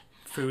let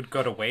food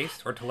go to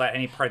waste or to let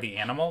any part of the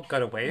animal go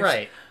to waste.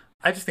 Right.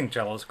 I just think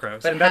Jello's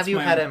gross. But have you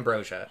had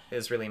ambrosia?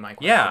 Is really my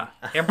question. Yeah,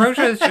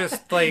 ambrosia is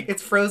just like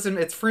it's frozen.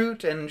 It's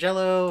fruit and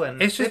Jello,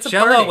 and it's just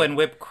Jello and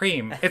whipped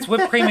cream. It's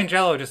whipped cream and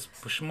Jello just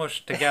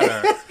mushed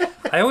together.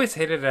 I always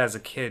hated it as a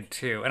kid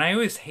too, and I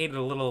always hated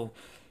a little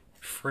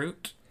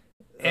fruit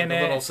in it.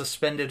 A little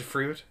suspended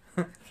fruit.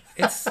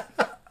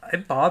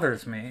 It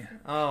bothers me.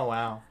 Oh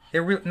wow.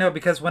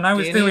 Because when I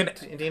was do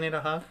you need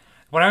a hug?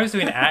 When I was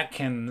doing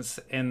Atkins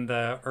in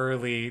the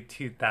early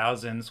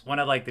 2000s, one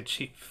of like the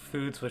cheap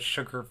foods was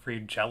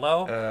sugar-free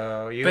Jello.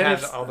 Oh, you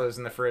had all those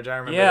in the fridge. I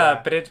remember. Yeah,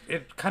 that. but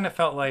it kind of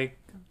felt like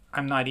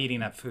I'm not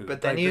eating that food.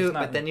 But then you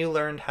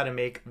learned how to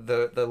make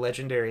the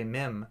legendary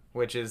mim,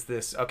 which is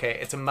this. Okay,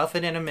 it's a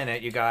muffin in a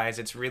minute, you guys.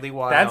 It's really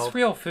wild. That's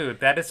real food.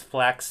 That is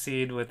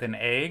flaxseed with an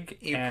egg.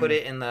 You put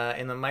it in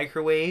the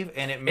microwave,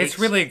 and it makes. It's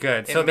really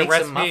good. So the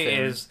recipe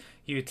is.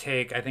 You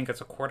take, I think it's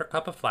a quarter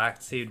cup of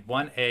flaxseed,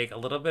 1 egg, a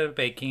little bit of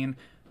baking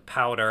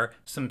powder,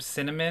 some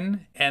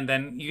cinnamon, and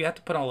then you have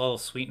to put a little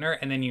sweetener,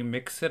 and then you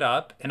mix it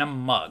up in a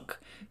mug.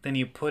 Then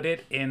you put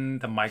it in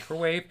the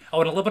microwave. Oh,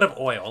 and a little bit of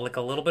oil, like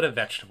a little bit of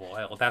vegetable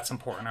oil. That's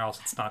important, or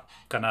else it's not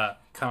gonna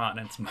come out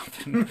in its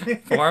muffin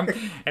form.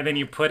 And then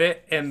you put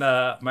it in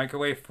the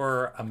microwave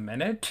for a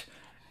minute,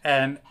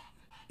 and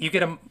you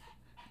get a muffin.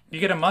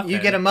 You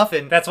get a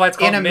muffin. That's why it's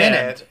called in a MIN.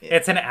 minute.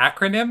 It's an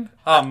acronym.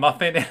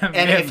 Muffin in a and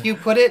MIN.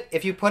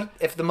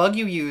 if the mug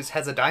you use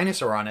has a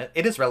dinosaur on it,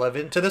 it is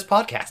relevant to this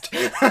podcast.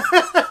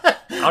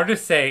 I'll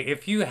just say,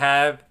 if you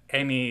have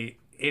any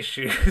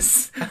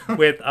issues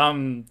with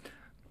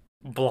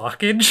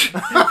blockage,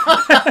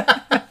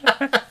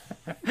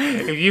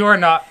 If you are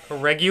not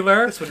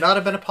regular... This would not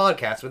have been a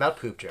podcast without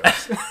poop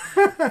jokes.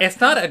 It's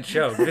not a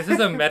joke. This is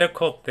a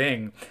medical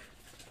thing.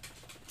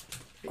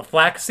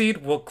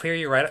 Flaxseed will clear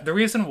you right up. The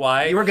reason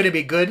why... You are going to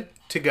be good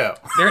to go.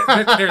 There's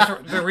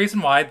the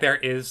reason why there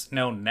is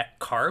no net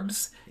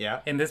carbs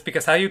in this,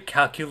 because how you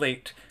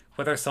calculate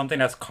whether something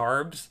has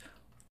carbs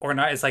or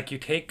not is like you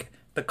take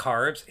the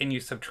carbs and you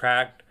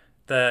subtract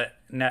the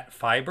net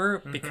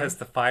fiber, because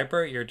the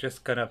fiber you're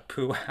just gonna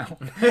poo out.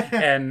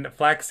 And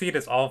flaxseed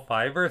is all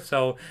fiber,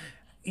 so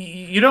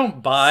you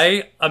don't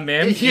buy a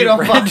mint. You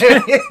don't buy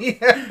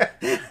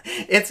it.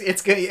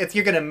 It's good.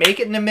 You're gonna make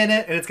it in a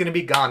minute, and it's gonna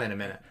be gone in a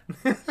minute.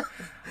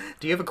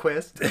 Do you have a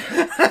quiz?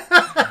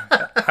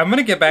 I'm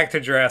gonna get back to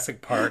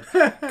Jurassic Park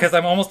because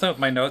I'm almost done with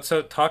my notes.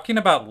 So talking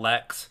about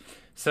Lex,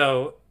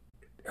 so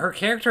her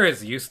character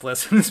is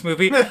useless in this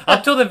movie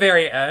up till the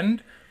very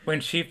end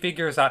when she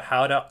figures out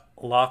how to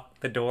lock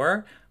the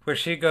door, where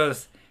she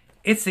goes,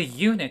 "It's a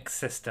Unix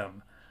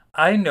system.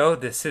 I know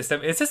this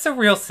system. Is this a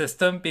real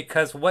system?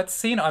 Because what's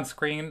seen on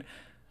screen,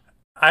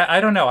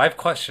 I don't know. I have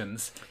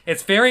questions.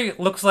 It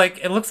looks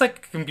like a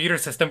computer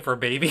system for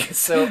babies.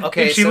 So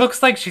okay, she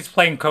looks like she's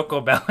playing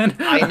Coco Melon.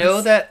 I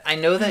know that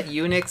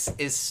Unix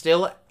is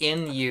still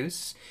in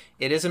use.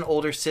 It is an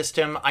older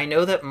system. I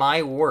know that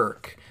my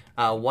work,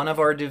 one of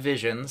our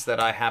divisions that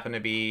I happen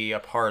to be a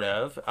part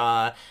of,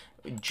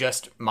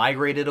 just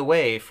migrated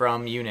away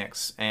from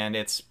Unix, and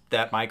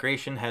that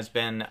migration has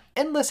been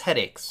endless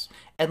headaches,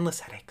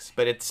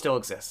 but it still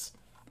exists.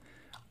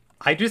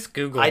 I just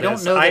googled I don't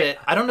this.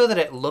 know that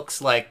it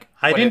looks like...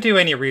 I didn't do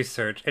any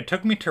research. It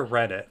took me to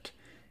Reddit.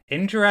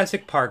 In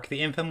Jurassic Park,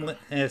 the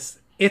infamous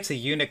 "It's a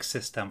Unix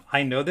system.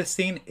 I know this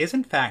scene is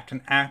in fact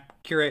an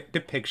accurate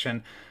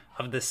depiction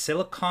of the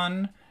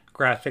Silicon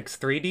Graphics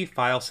 3D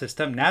file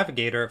system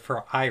navigator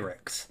for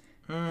IRIX,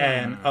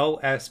 an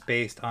OS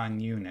based on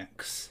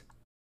Unix."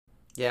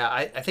 Yeah,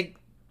 I think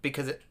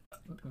because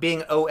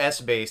being OS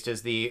based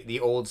is the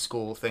old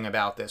school thing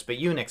about this, but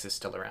Unix is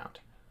still around.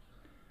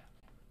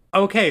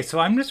 Okay, so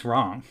I'm just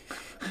wrong.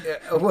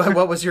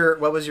 What was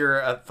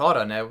your thought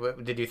on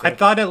it? Did you think I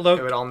thought it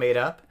looked... it was all made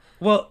up?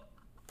 Well,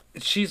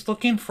 she's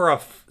looking for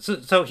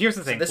so here's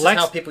the thing. So this is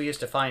how people used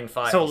to find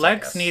files. So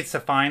Lex needs to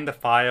find the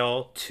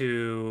file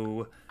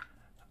to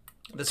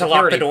the to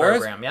lock the security doors.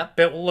 program, yeah.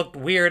 But what looked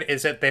weird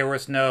is that there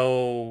was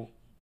no...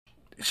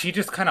 She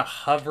just kind of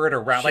hovered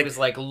around. She was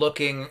like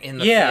looking in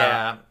the...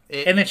 Yeah.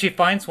 And then she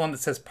finds one that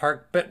says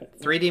park, but...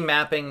 3D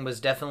mapping was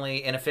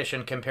definitely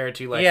inefficient compared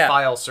to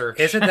file search.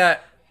 Isn't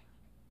that...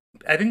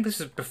 I think this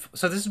is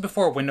this is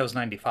before Windows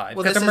 95.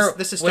 Well,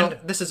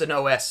 this is an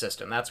OS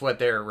system. That's what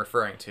they're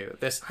referring to.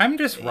 I'm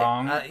just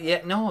wrong.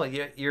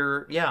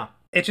 You're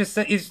It just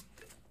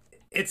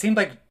it seemed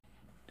like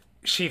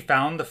she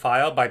found the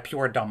file by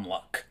pure dumb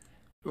luck.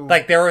 Ooh.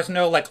 Like there was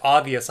no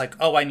obvious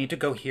oh, I need to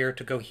go here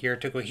to go here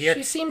to go here.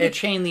 She seemed to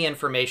chain the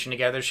information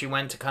together. She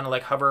went to kind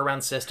of hover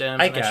around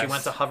systems, and then she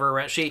went to hover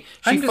around. She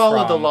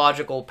followed the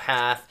logical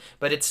path,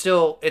 but it's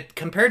still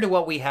compared to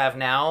what we have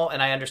now,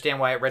 and I understand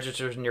why it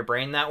registers in your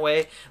brain that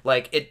way.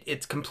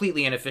 It's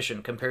completely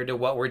inefficient compared to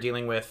what we're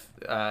dealing with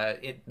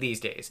these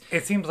days.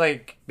 It seems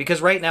like because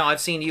right now I've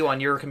seen you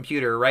on your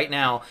computer right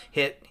now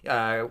hit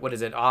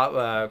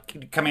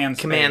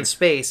command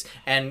space,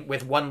 and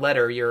with one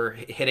letter you're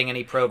hitting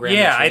any program.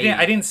 Yeah, I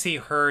didn't see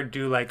her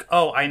do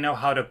oh, I know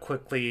how to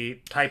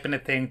quickly type in a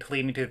thing to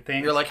lead me to the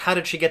thing. You're like, how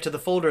did she get to the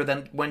folder,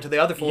 then went to the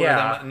other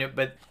folder,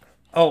 but...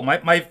 Oh,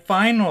 my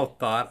final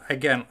thought,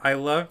 again, I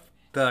love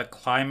the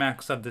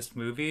climax of this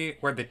movie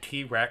where the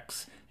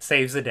T-Rex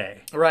saves the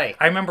day. Right.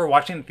 I remember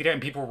watching the theater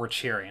and people were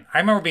cheering. I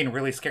remember being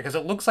really scared because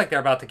it looks like they're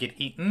about to get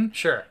eaten.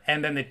 Sure.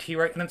 And then the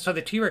T-Rex... And so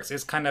the T-Rex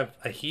is kind of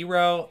a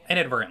hero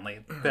inadvertently.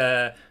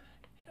 The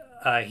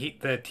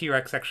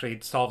T-Rex actually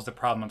solves the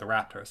problem of the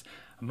raptors.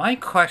 My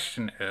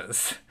question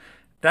is,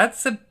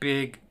 that's a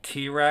big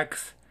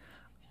T-Rex.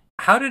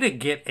 How did it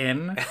get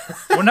in?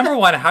 Well, number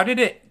one, how did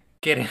it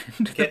get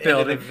into the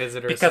building? Into the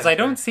visitor because center. I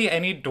don't see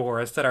any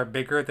doors that are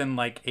bigger than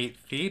 8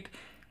 feet.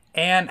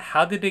 And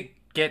how did it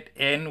get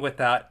in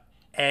without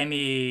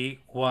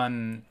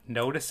anyone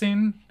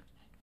noticing?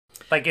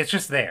 It's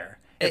just there.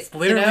 It's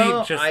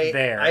literally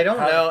there. I don't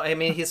know. I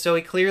mean, he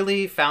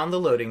clearly found the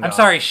loading dock. I'm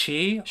sorry,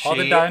 all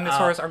the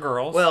dinosaurs are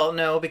girls. Well,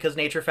 no, because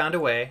nature found a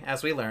way,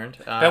 as we learned.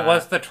 But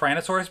was the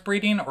Tyrannosaurus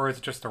breeding, or is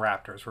it just the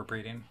raptors were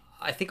breeding?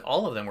 I think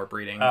all of them were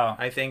breeding. Oh.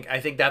 I think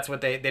that's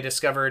what they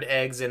discovered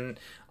eggs and...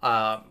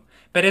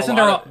 But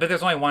but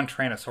there's only one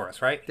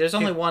Tyrannosaurus, right? There's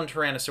only one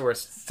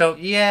Tyrannosaurus. So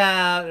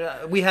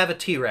yeah, we have a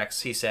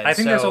T-Rex, he said. I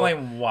think there's only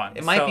one.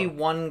 It might be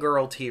one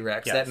girl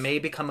T-Rex that may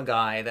become a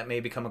guy, that may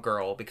become a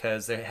girl,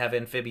 because they have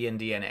amphibian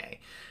DNA.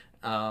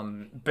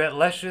 But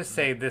let's just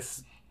say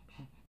this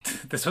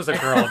was a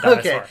girl dinosaur.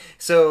 Okay,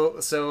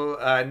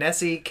 so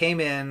Nessie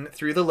came in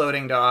through the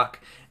loading dock,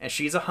 and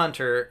she's a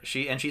hunter.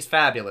 She's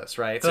fabulous,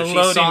 right? The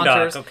loading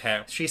dock,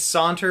 okay. She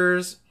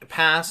saunters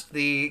past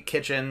the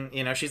kitchen.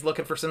 She's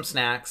looking for some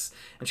snacks,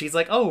 and she's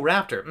like, "Oh,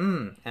 raptor!"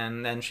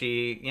 And then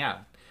she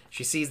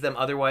sees them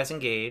otherwise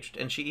engaged,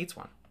 and she eats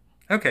one.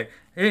 Okay,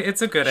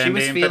 it's a good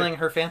ending. She was feeling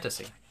her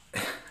fantasy.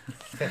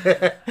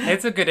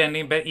 It's a good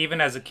ending, but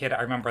even as a kid,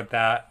 I remember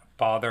that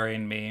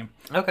bothering me.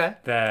 Okay.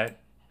 That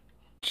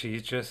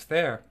she's just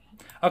there.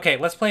 Okay,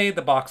 let's play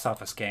the box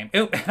office game.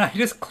 Ooh, I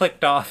just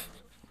clicked off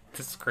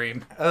the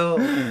screen. Oh,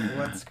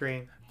 what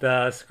screen?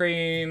 The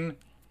screen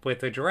with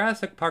the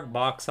Jurassic Park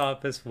box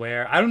office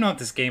where... I don't know if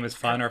this game is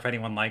fun or if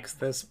anyone likes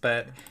this,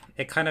 but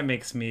it kind of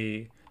makes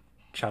me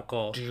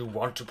chuckle. Do you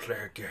want to play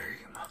a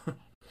game?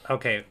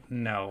 Okay,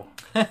 no.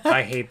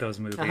 I hate those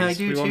movies. I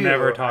do we will too.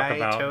 never talk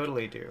about... I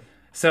totally do.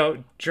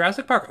 So,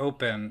 Jurassic Park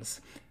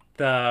opens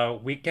the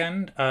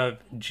weekend of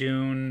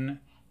June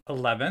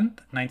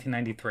 11th,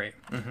 1993.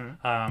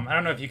 I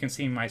don't know if you can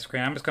see my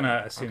screen. I'm just going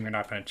to assume you're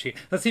not going to cheat.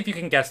 Let's see if you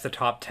can guess the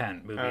top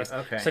 10 movies.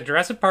 Okay. So,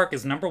 Jurassic Park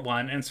is number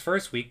one. In its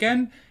first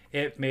weekend,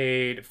 it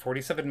made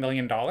 $47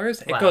 million. Wow.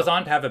 It goes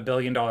on to have $1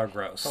 billion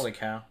gross. Holy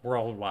cow.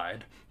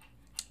 Worldwide.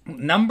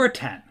 Number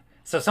 10.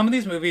 So, some of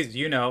these movies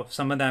you know,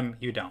 some of them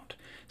you don't.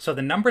 So,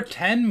 the number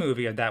 10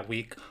 movie of that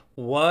week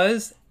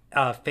was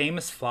a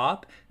famous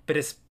flop, but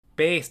it's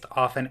based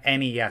off an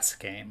NES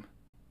game.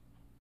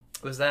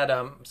 Was that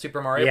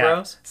Super Mario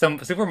Bros? So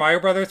Super Mario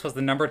Brothers was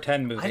the number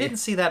 10 movie. I didn't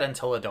see that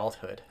until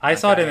adulthood. I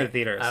saw it in the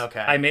theaters. Okay.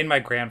 I made my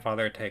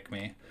grandfather take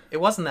me. It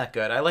wasn't that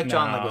good. I like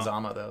John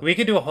Leguizamo, though. We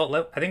could do a whole...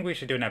 I think we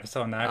should do an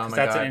episode on that, because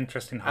that's an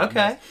interesting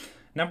hotness. Okay.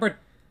 Number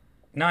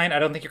 9, I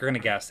don't think you're going to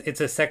guess. It's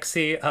a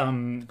sexy,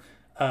 a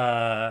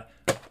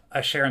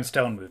Sharon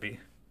Stone movie.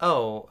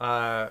 Oh,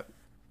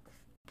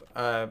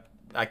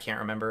 I can't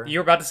remember. You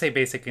were about to say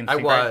Basic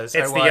Instinct, I was.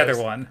 Right? It's the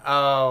other one.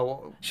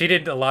 Oh. She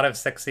did a lot of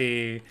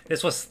sexy...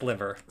 This was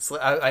Sliver.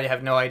 I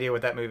have no idea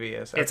what that movie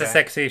is. Okay. It's a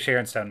sexy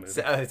Sharon Stone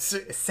movie. It's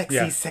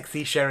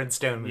sexy Sharon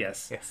Stone movie.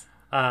 Yes. Yes.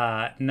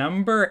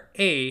 Number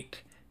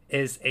 8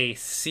 is a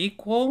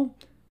sequel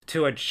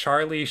to a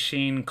Charlie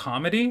Sheen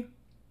comedy.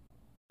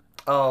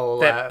 Oh,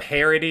 that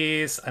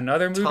parodies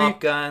another movie. Top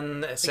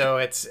Gun. So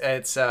it's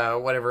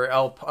whatever.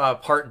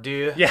 Part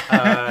Deux.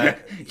 Yeah.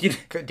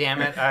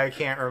 Damn it, I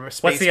can't remember.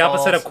 Spaceballs. What's the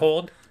opposite of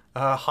cold?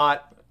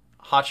 Hot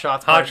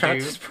Shots. Hot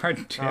Shots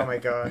Part 2. Oh my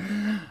god.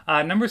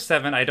 Number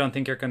 7. I don't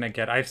think you're gonna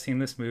get. I've seen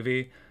this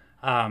movie.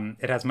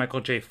 It has Michael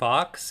J.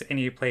 Fox, and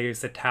he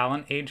plays the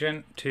talent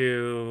agent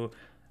to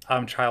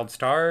child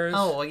stars.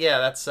 Oh well, yeah,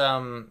 that's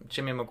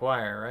Jimmy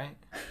Maguire, right?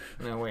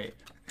 No, wait.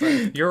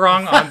 You're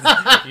wrong on.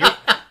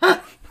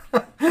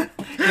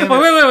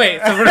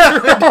 Wait. So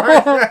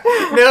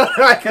no,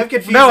 I'm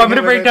confused. No, I'm going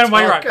to break down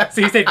why you're wrong.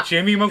 So you said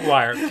Jimmy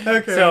Maguire.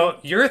 Okay. So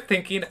you're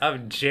thinking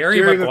of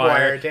Jerry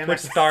Maguire, which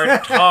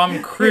starred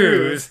Tom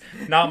Cruise,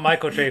 not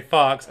Michael J.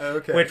 Fox,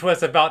 which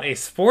was about a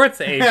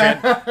sports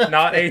agent,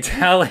 not a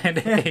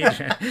talent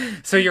agent.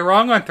 So you're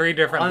wrong on 3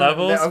 different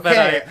levels,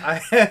 okay.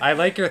 But I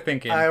like your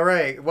thinking. All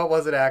right. What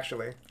was it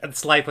actually?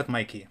 It's Life with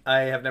Mikey.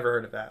 I have never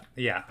heard of that.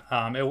 Yeah.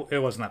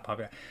 It wasn't that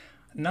popular.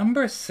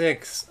 Number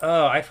 6.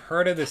 Oh, I've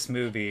heard of this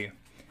movie.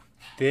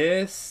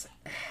 This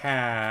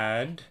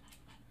had,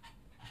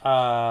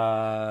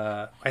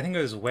 I think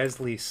it was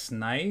Wesley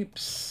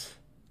Snipes.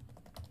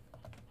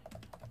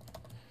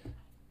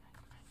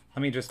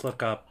 Let me just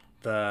look up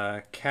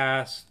the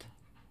cast.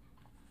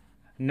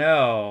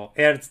 No,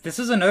 this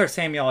is another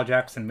Samuel L.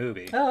 Jackson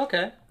movie. Oh,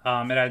 okay.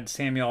 It had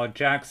Samuel L.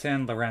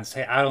 Jackson, Lorenz.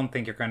 Hey, I don't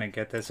think you're going to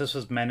get this. This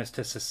was Menace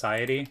to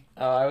Society.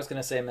 Oh, I was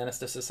going to say Menace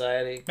to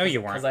Society. No,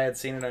 you weren't. Because I had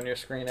seen it on your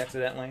screen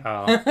accidentally.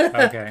 Oh,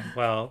 okay.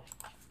 Well,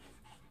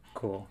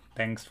 cool.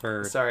 Thanks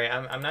for... Sorry,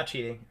 I'm not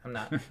cheating. I'm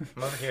not.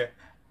 I'm over here.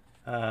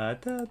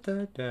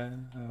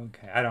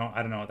 Okay. I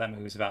don't know what that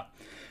movie's about.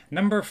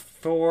 Number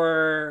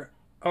 4...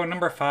 Oh,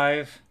 number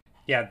 5.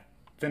 Yeah,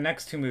 the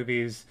next 2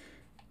 movies...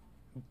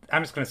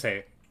 I'm just going to say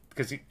it,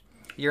 because...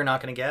 You're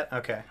not going to get?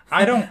 Okay.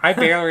 I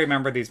barely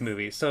remember these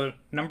movies. So,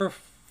 number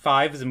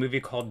 5 is a movie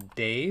called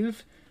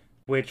Dave,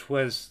 which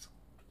was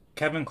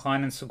Kevin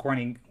Kline and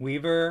Sigourney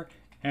Weaver,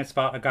 and it's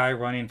about a guy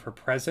running for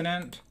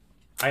president.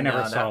 I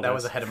never saw this. That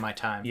was ahead of my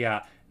time.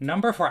 Yeah.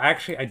 Number 4,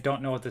 actually, I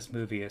don't know what this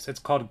movie is. It's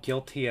called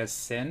Guilty as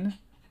Sin.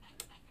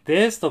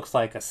 This looks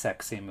like a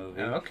sexy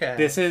movie. Okay.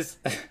 This is...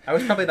 I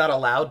was probably not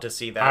allowed to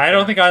see that. I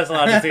don't think I was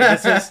allowed to see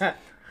this. Is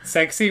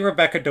sexy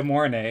Rebecca De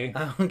Mornay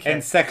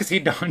and sexy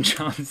Don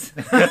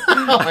Johnson.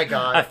 Oh my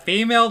god. A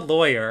female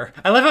lawyer.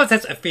 I love how it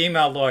says a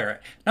female lawyer.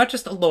 Not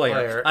just a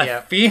lawyer.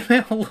 A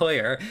female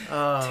lawyer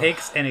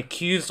takes an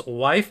accused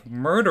wife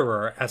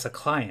murderer as a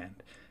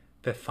client,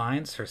 but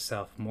finds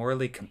herself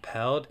morally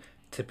compelled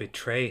to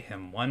betray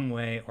him one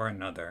way or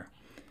another.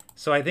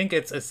 So I think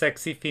it's a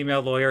sexy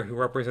female lawyer who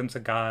represents a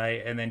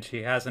guy, and then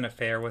she has an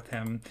affair with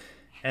him,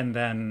 and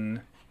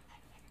then...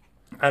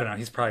 I don't know.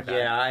 He's probably bad.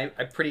 Yeah,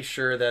 I'm pretty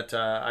sure that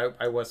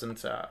I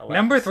wasn't allowed.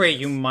 Number 3,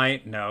 you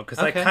might know, because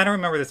I kind of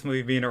remember this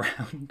movie being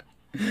around.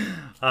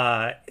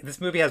 This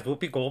movie has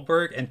Whoopi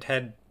Goldberg and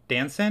Ted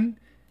Danson.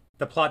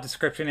 The plot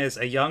description is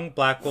a young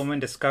black woman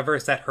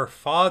discovers that her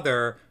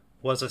father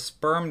was a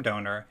sperm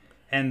donor,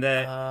 and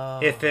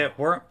that if it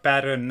weren't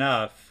bad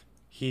enough,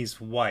 he's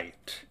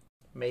white.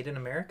 Made in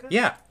America?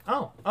 Yeah.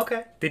 Oh,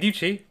 okay. Did you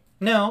cheat?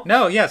 No.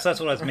 No, yes,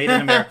 that's what it was. Made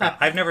in America.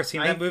 I've never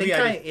seen that movie.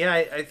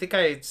 I think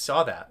I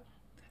saw that.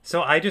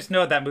 So I just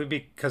know that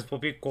movie because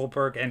Whoopi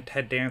Goldberg and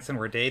Ted Danson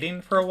were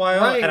dating for a while,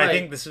 Right, and right. I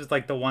think this is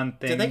like the one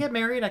thing. Did they get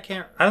married? I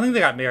don't think they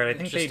got married. I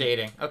think just they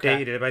dating. Okay.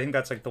 dated, but I think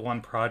that's like the one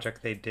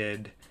project they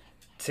did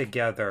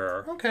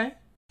together. Okay.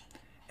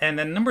 And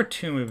then number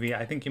 2 movie,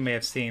 I think you may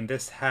have seen.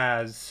 This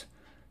has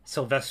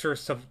Sylvester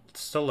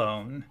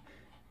Stallone.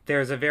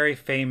 There's a very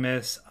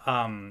famous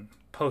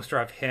poster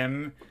of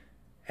him,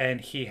 and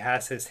he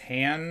has his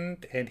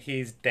hand, and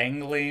he's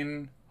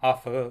dangling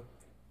off a.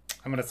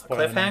 I'm gonna spoil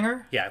it.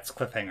 Cliffhanger? Yeah, it's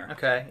Cliffhanger.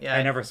 Okay. Yeah.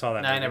 I never saw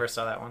that. No, I movie. never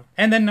saw that one.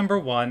 And then number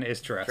 1 is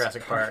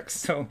Jurassic Park.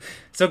 So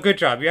good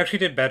job. You actually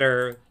did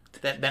better.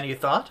 Than you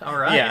thought? All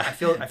right. Yeah. I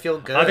feel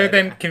good. Other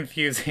than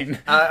confusing.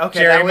 Okay,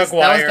 Jerry that was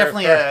Maguire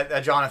definitely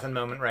a Jonathan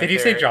moment right there. Did you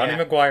say Johnny yeah.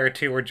 Maguire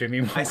too, or Jimmy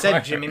Maguire? I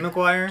said Jimmy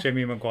Maguire.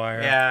 Jimmy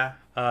Maguire. Yeah.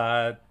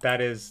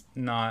 That is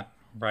not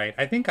right.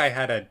 I think I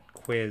had a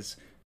quiz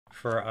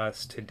for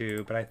us to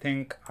do, but I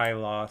think I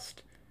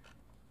lost.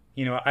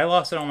 I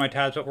lost it on my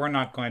tabs, but we're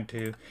not going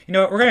to.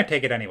 We're going to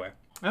take it anyway.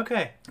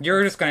 Okay.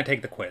 You're just going to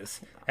take the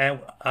quiz. And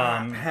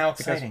how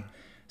exciting.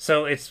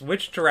 So it's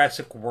which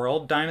Jurassic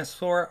World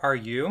dinosaur are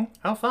you?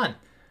 How fun.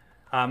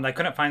 I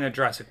couldn't find the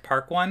Jurassic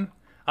Park one.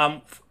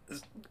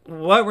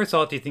 What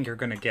result do you think you're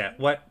going to get?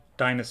 What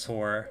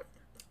dinosaur?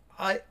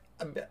 A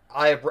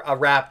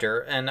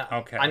raptor, and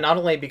okay. I not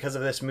only because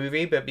of this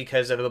movie, but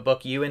because of the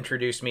book you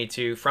introduced me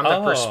to from the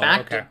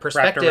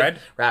perspective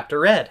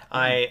Raptor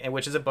Red,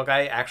 which is a book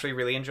I actually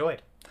really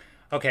enjoyed.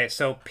 Okay,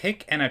 so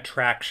pick an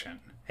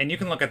attraction, and you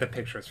can look at the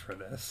pictures for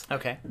this.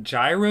 Okay.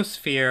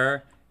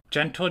 Gyrosphere,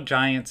 Gentle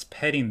Giants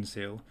Petting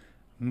Zoo,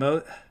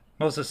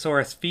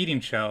 Mosasaurus Feeding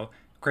Show,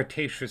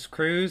 Cretaceous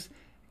Cruise,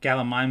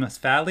 Gallimimus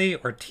Valley,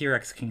 or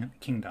T-Rex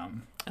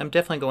Kingdom? I'm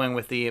definitely going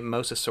with the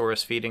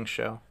Mosasaurus Feeding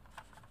Show.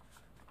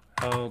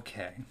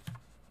 Okay.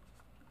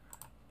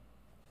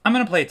 I'm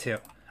going to play 2.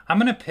 I'm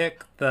going to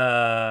pick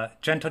the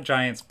Gentle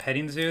Giants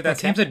Petting Zoo. That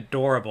seems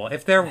adorable.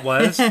 If there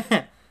was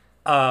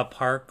a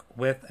park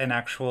with an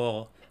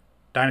actual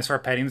dinosaur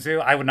petting zoo,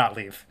 I would not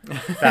leave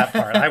that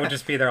part. I would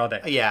just be there all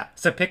day. Yeah.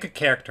 So pick a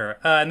character.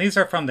 And these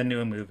are from the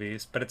new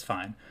movies, but it's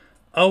fine.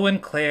 Owen,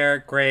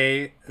 Claire,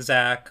 Gray,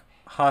 Zach,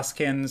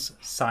 Hoskins,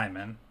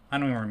 Simon. I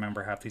don't even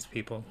remember half these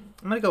people.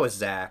 I'm going to go with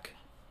Zach.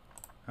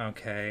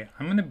 Okay.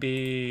 I'm going to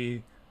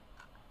be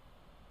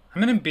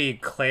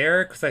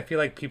Claire because I feel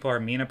like people are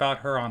mean about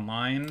her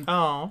online.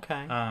 Oh,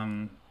 okay.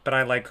 But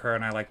I like her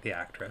and I like the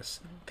actress.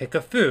 Pick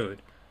a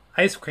food.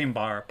 Ice cream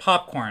bar,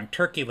 popcorn,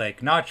 turkey leg,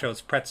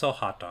 nachos, pretzel,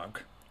 hot dog.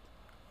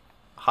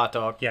 Hot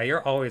dog. Yeah,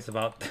 you're always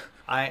about...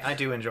 I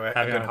do enjoy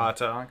a good hot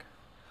dog.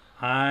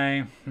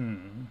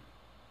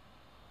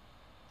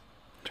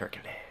 Turkey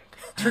leg.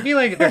 Turkey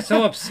leg, they're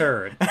so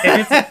absurd.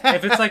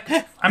 If it's like,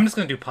 I'm just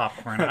going to do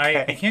popcorn.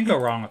 Okay. I can't go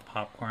wrong with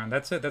popcorn.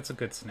 That's a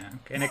good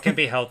snack. And it can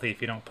be healthy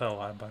if you don't put a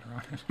lot of butter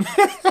on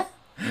it.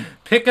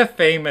 Pick a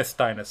famous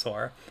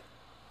dinosaur.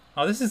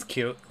 Oh, this is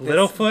cute.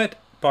 Littlefoot,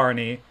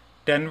 Barney,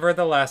 Denver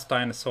the Last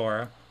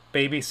Dinosaur,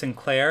 Baby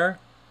Sinclair,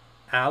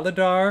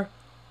 Aladar,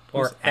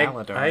 or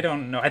Aladar? I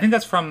don't know. I think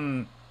that's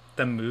from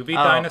the movie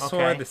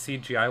Dinosaur, okay. the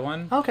CGI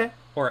one. Okay.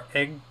 Or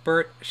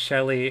Egbert,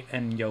 Shelley,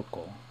 and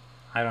Yokel.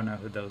 I don't know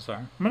who those are.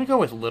 I'm going to go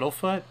with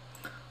Littlefoot.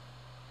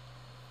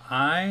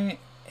 I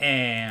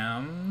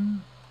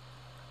am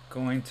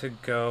going to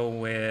go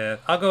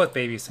with... I'll go with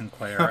Baby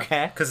Sinclair.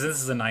 Okay. Because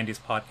this is a 90s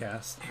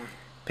podcast.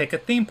 Pick a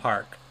theme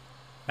park.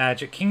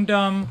 Magic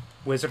Kingdom,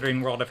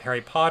 Wizarding World of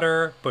Harry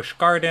Potter, Busch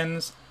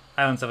Gardens,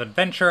 Islands of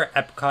Adventure,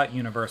 Epcot,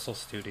 Universal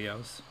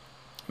Studios.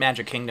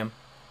 Magic Kingdom.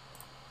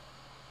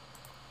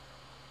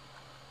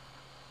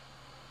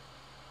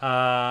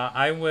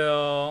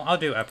 I'll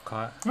do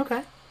Epcot.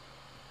 Okay.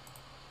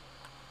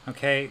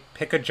 Okay,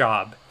 pick a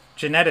job.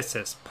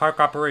 Geneticist,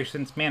 Park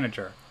Operations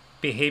Manager,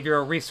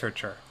 Behavioral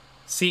Researcher,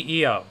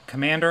 CEO,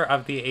 Commander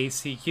of the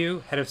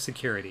ACU, Head of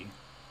Security.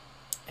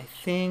 I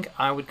think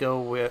I would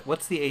go with...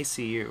 What's the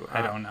ACU?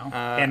 I don't know.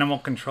 Animal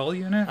Control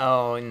Unit?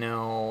 Oh,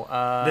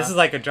 no. This is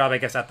like a job, I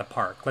guess, at the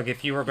park. Like,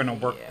 if you were going to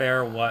work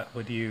there, what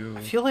would you...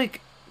 I feel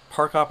like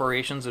park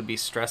operations would be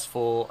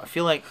stressful. I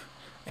feel like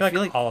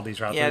all of these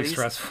jobs would be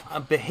stressful.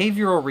 A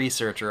behavioral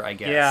researcher, I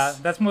guess. Yeah,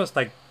 that's most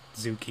like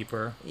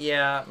zookeeper.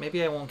 Yeah,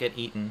 maybe I won't get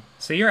eaten.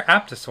 So you're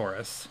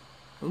Apatosaurus.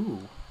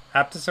 Ooh.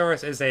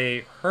 Apatosaurus is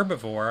a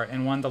herbivore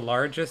and one of the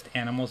largest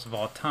animals of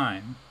all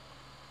time.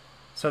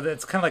 So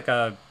it's kind of like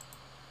a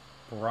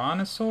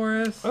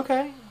Brontosaurus?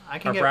 Okay.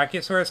 Or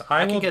Brachiosaurus?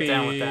 I will get be...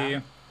 down with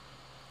that.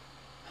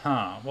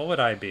 What would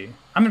I be?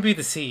 I'm going to be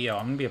the CEO.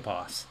 I'm going to be a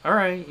boss. All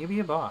right, you be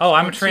a boss. Oh,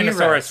 I'm a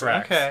Tyrannosaurus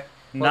Rex. Okay.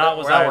 Not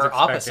what I was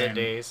expecting. Opposite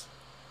days.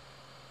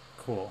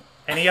 Cool.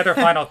 Any other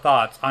final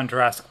thoughts on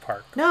Jurassic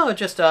Park? No,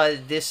 just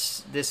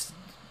this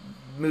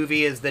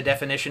movie is the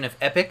definition of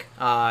epic.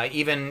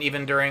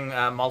 Even during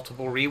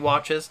multiple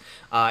rewatches,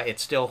 it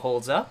still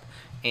holds up,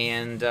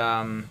 and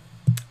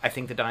I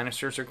think the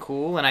dinosaurs are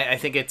cool, and I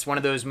think it's one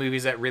of those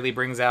movies that really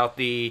brings out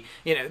the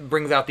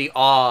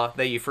awe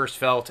that you first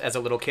felt as a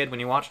little kid when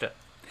you watched it.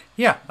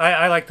 Yeah,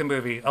 I like the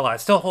movie a lot. It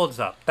still holds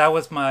up. That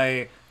was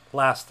my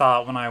last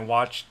thought when I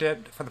watched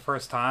it for the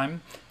first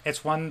time.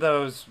 It's one of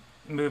those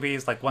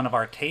movies like one of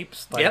our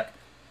tapes. Like, yep,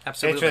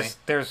 absolutely.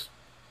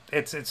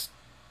 It's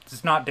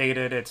not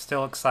dated. It's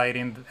still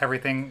exciting.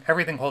 Everything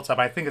holds up.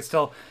 I think it's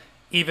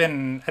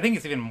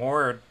even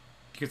more,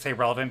 you could say,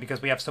 relevant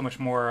because we have so much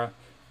more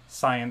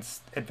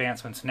science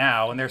advancements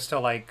now, and there's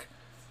still like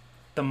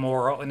the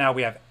moral. Now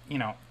we have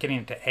getting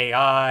into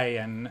AI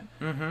and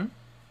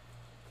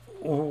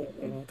the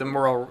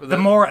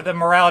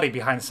morality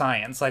behind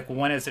science. Like,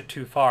 when is it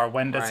too far?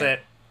 When does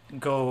it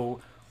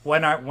go?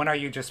 When are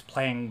you just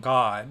playing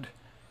God,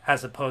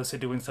 as opposed to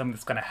doing something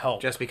that's going to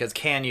help? Just because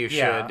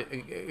should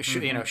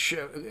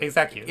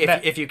exactly.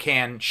 If you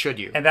can, should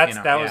you? And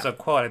that was a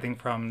quote, I think,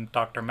 from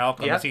Dr.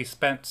 Malcolm. Yep. He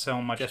spent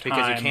so much just time.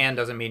 Just because you can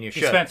doesn't mean you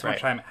should. You spent so much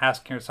time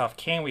asking yourself,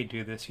 can we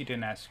do this? You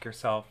didn't ask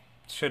yourself,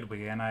 should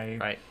we? And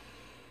I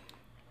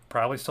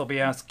probably still be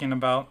asking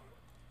about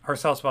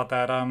ourselves about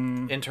that.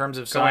 In terms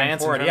of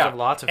science, in terms of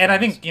lots of things. And I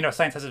think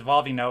science has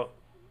evolved.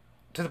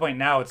 To the point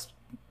now it's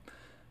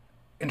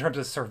in terms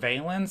of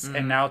surveillance,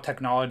 and now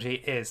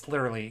technology is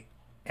literally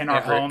in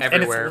our homes, and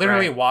it's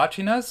literally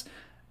watching us.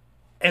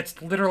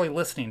 It's literally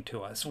listening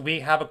to us.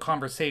 We have a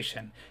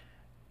conversation.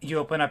 You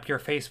open up your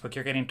Facebook,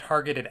 you're getting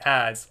targeted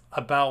ads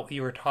about what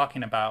you were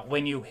talking about.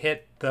 When you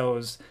hit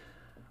those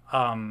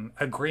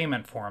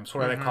agreement forms,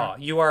 what do they call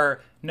it?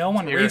 You're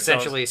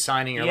essentially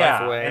signing your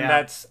life away.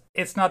 And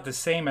it's not the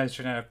same as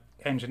genetic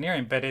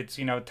engineering, but it's,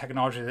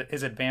 technology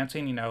is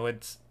advancing,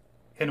 it's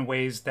in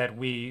ways that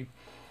we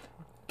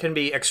can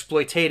be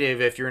exploitative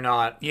if you're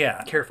not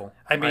careful.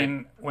 I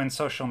mean, when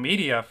social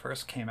media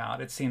first came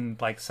out, it seemed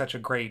like such a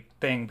great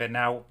thing, but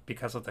now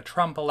because of the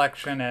Trump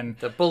election and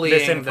the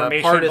bullying,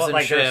 the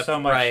partisanship, there's so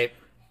much,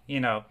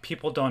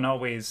 people don't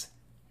always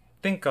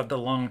think of the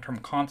long-term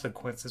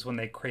consequences when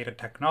they create a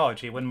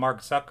technology. When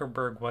Mark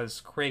Zuckerberg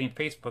was creating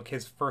Facebook,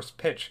 his first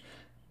pitch,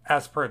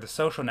 as per the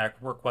social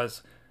network,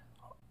 was,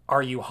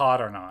 "Are you hot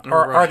or not?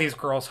 Or are these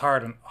girls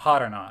hot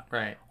or not?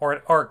 Right.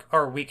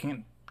 Or we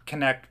can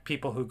connect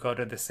people who go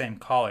to the same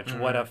college.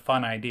 What a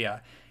fun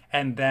idea."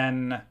 And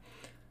then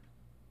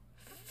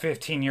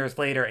 15 years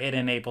later, it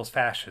enables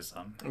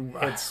fascism.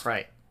 It's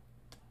right.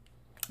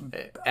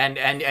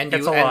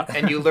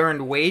 And you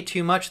learned way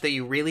too much that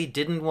you really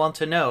didn't want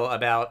to know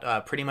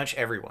about pretty much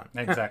everyone.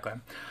 Exactly.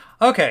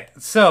 Okay,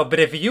 but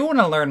if you want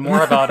to learn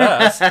more about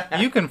us,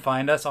 you can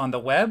find us on the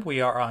web. We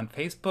are on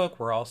Facebook.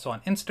 We're also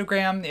on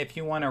Instagram. If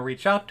you want to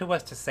reach out to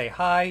us to say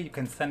hi, you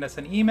can send us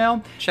an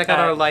email. Check out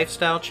our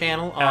lifestyle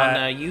channel on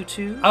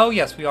YouTube. Oh,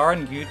 yes, we are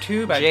on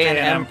YouTube at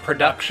J&M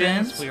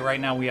Productions. Right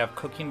now we have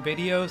cooking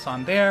videos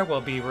on there.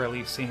 We'll be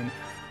releasing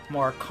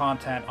more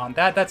content on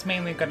that. That's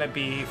mainly going to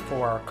be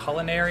for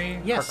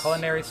culinary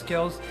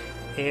skills.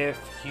 If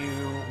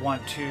you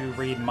want to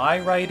read my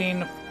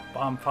writing,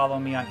 follow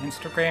me on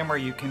Instagram, where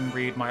you can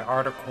read my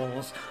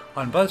articles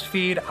on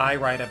BuzzFeed. I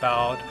write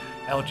about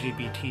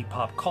LGBT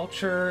pop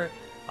culture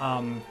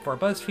for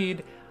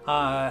BuzzFeed.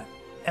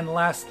 And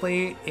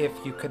lastly, if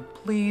you could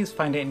please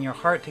find it in your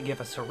heart to give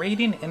us a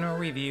rating and a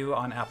review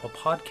on Apple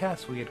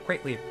Podcasts, we'd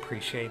greatly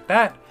appreciate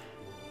that.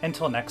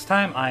 Until next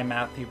time, I'm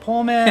Matthew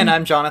Pullman. And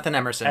I'm Jonathan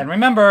Emerson. And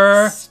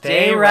remember,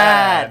 stay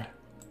rad!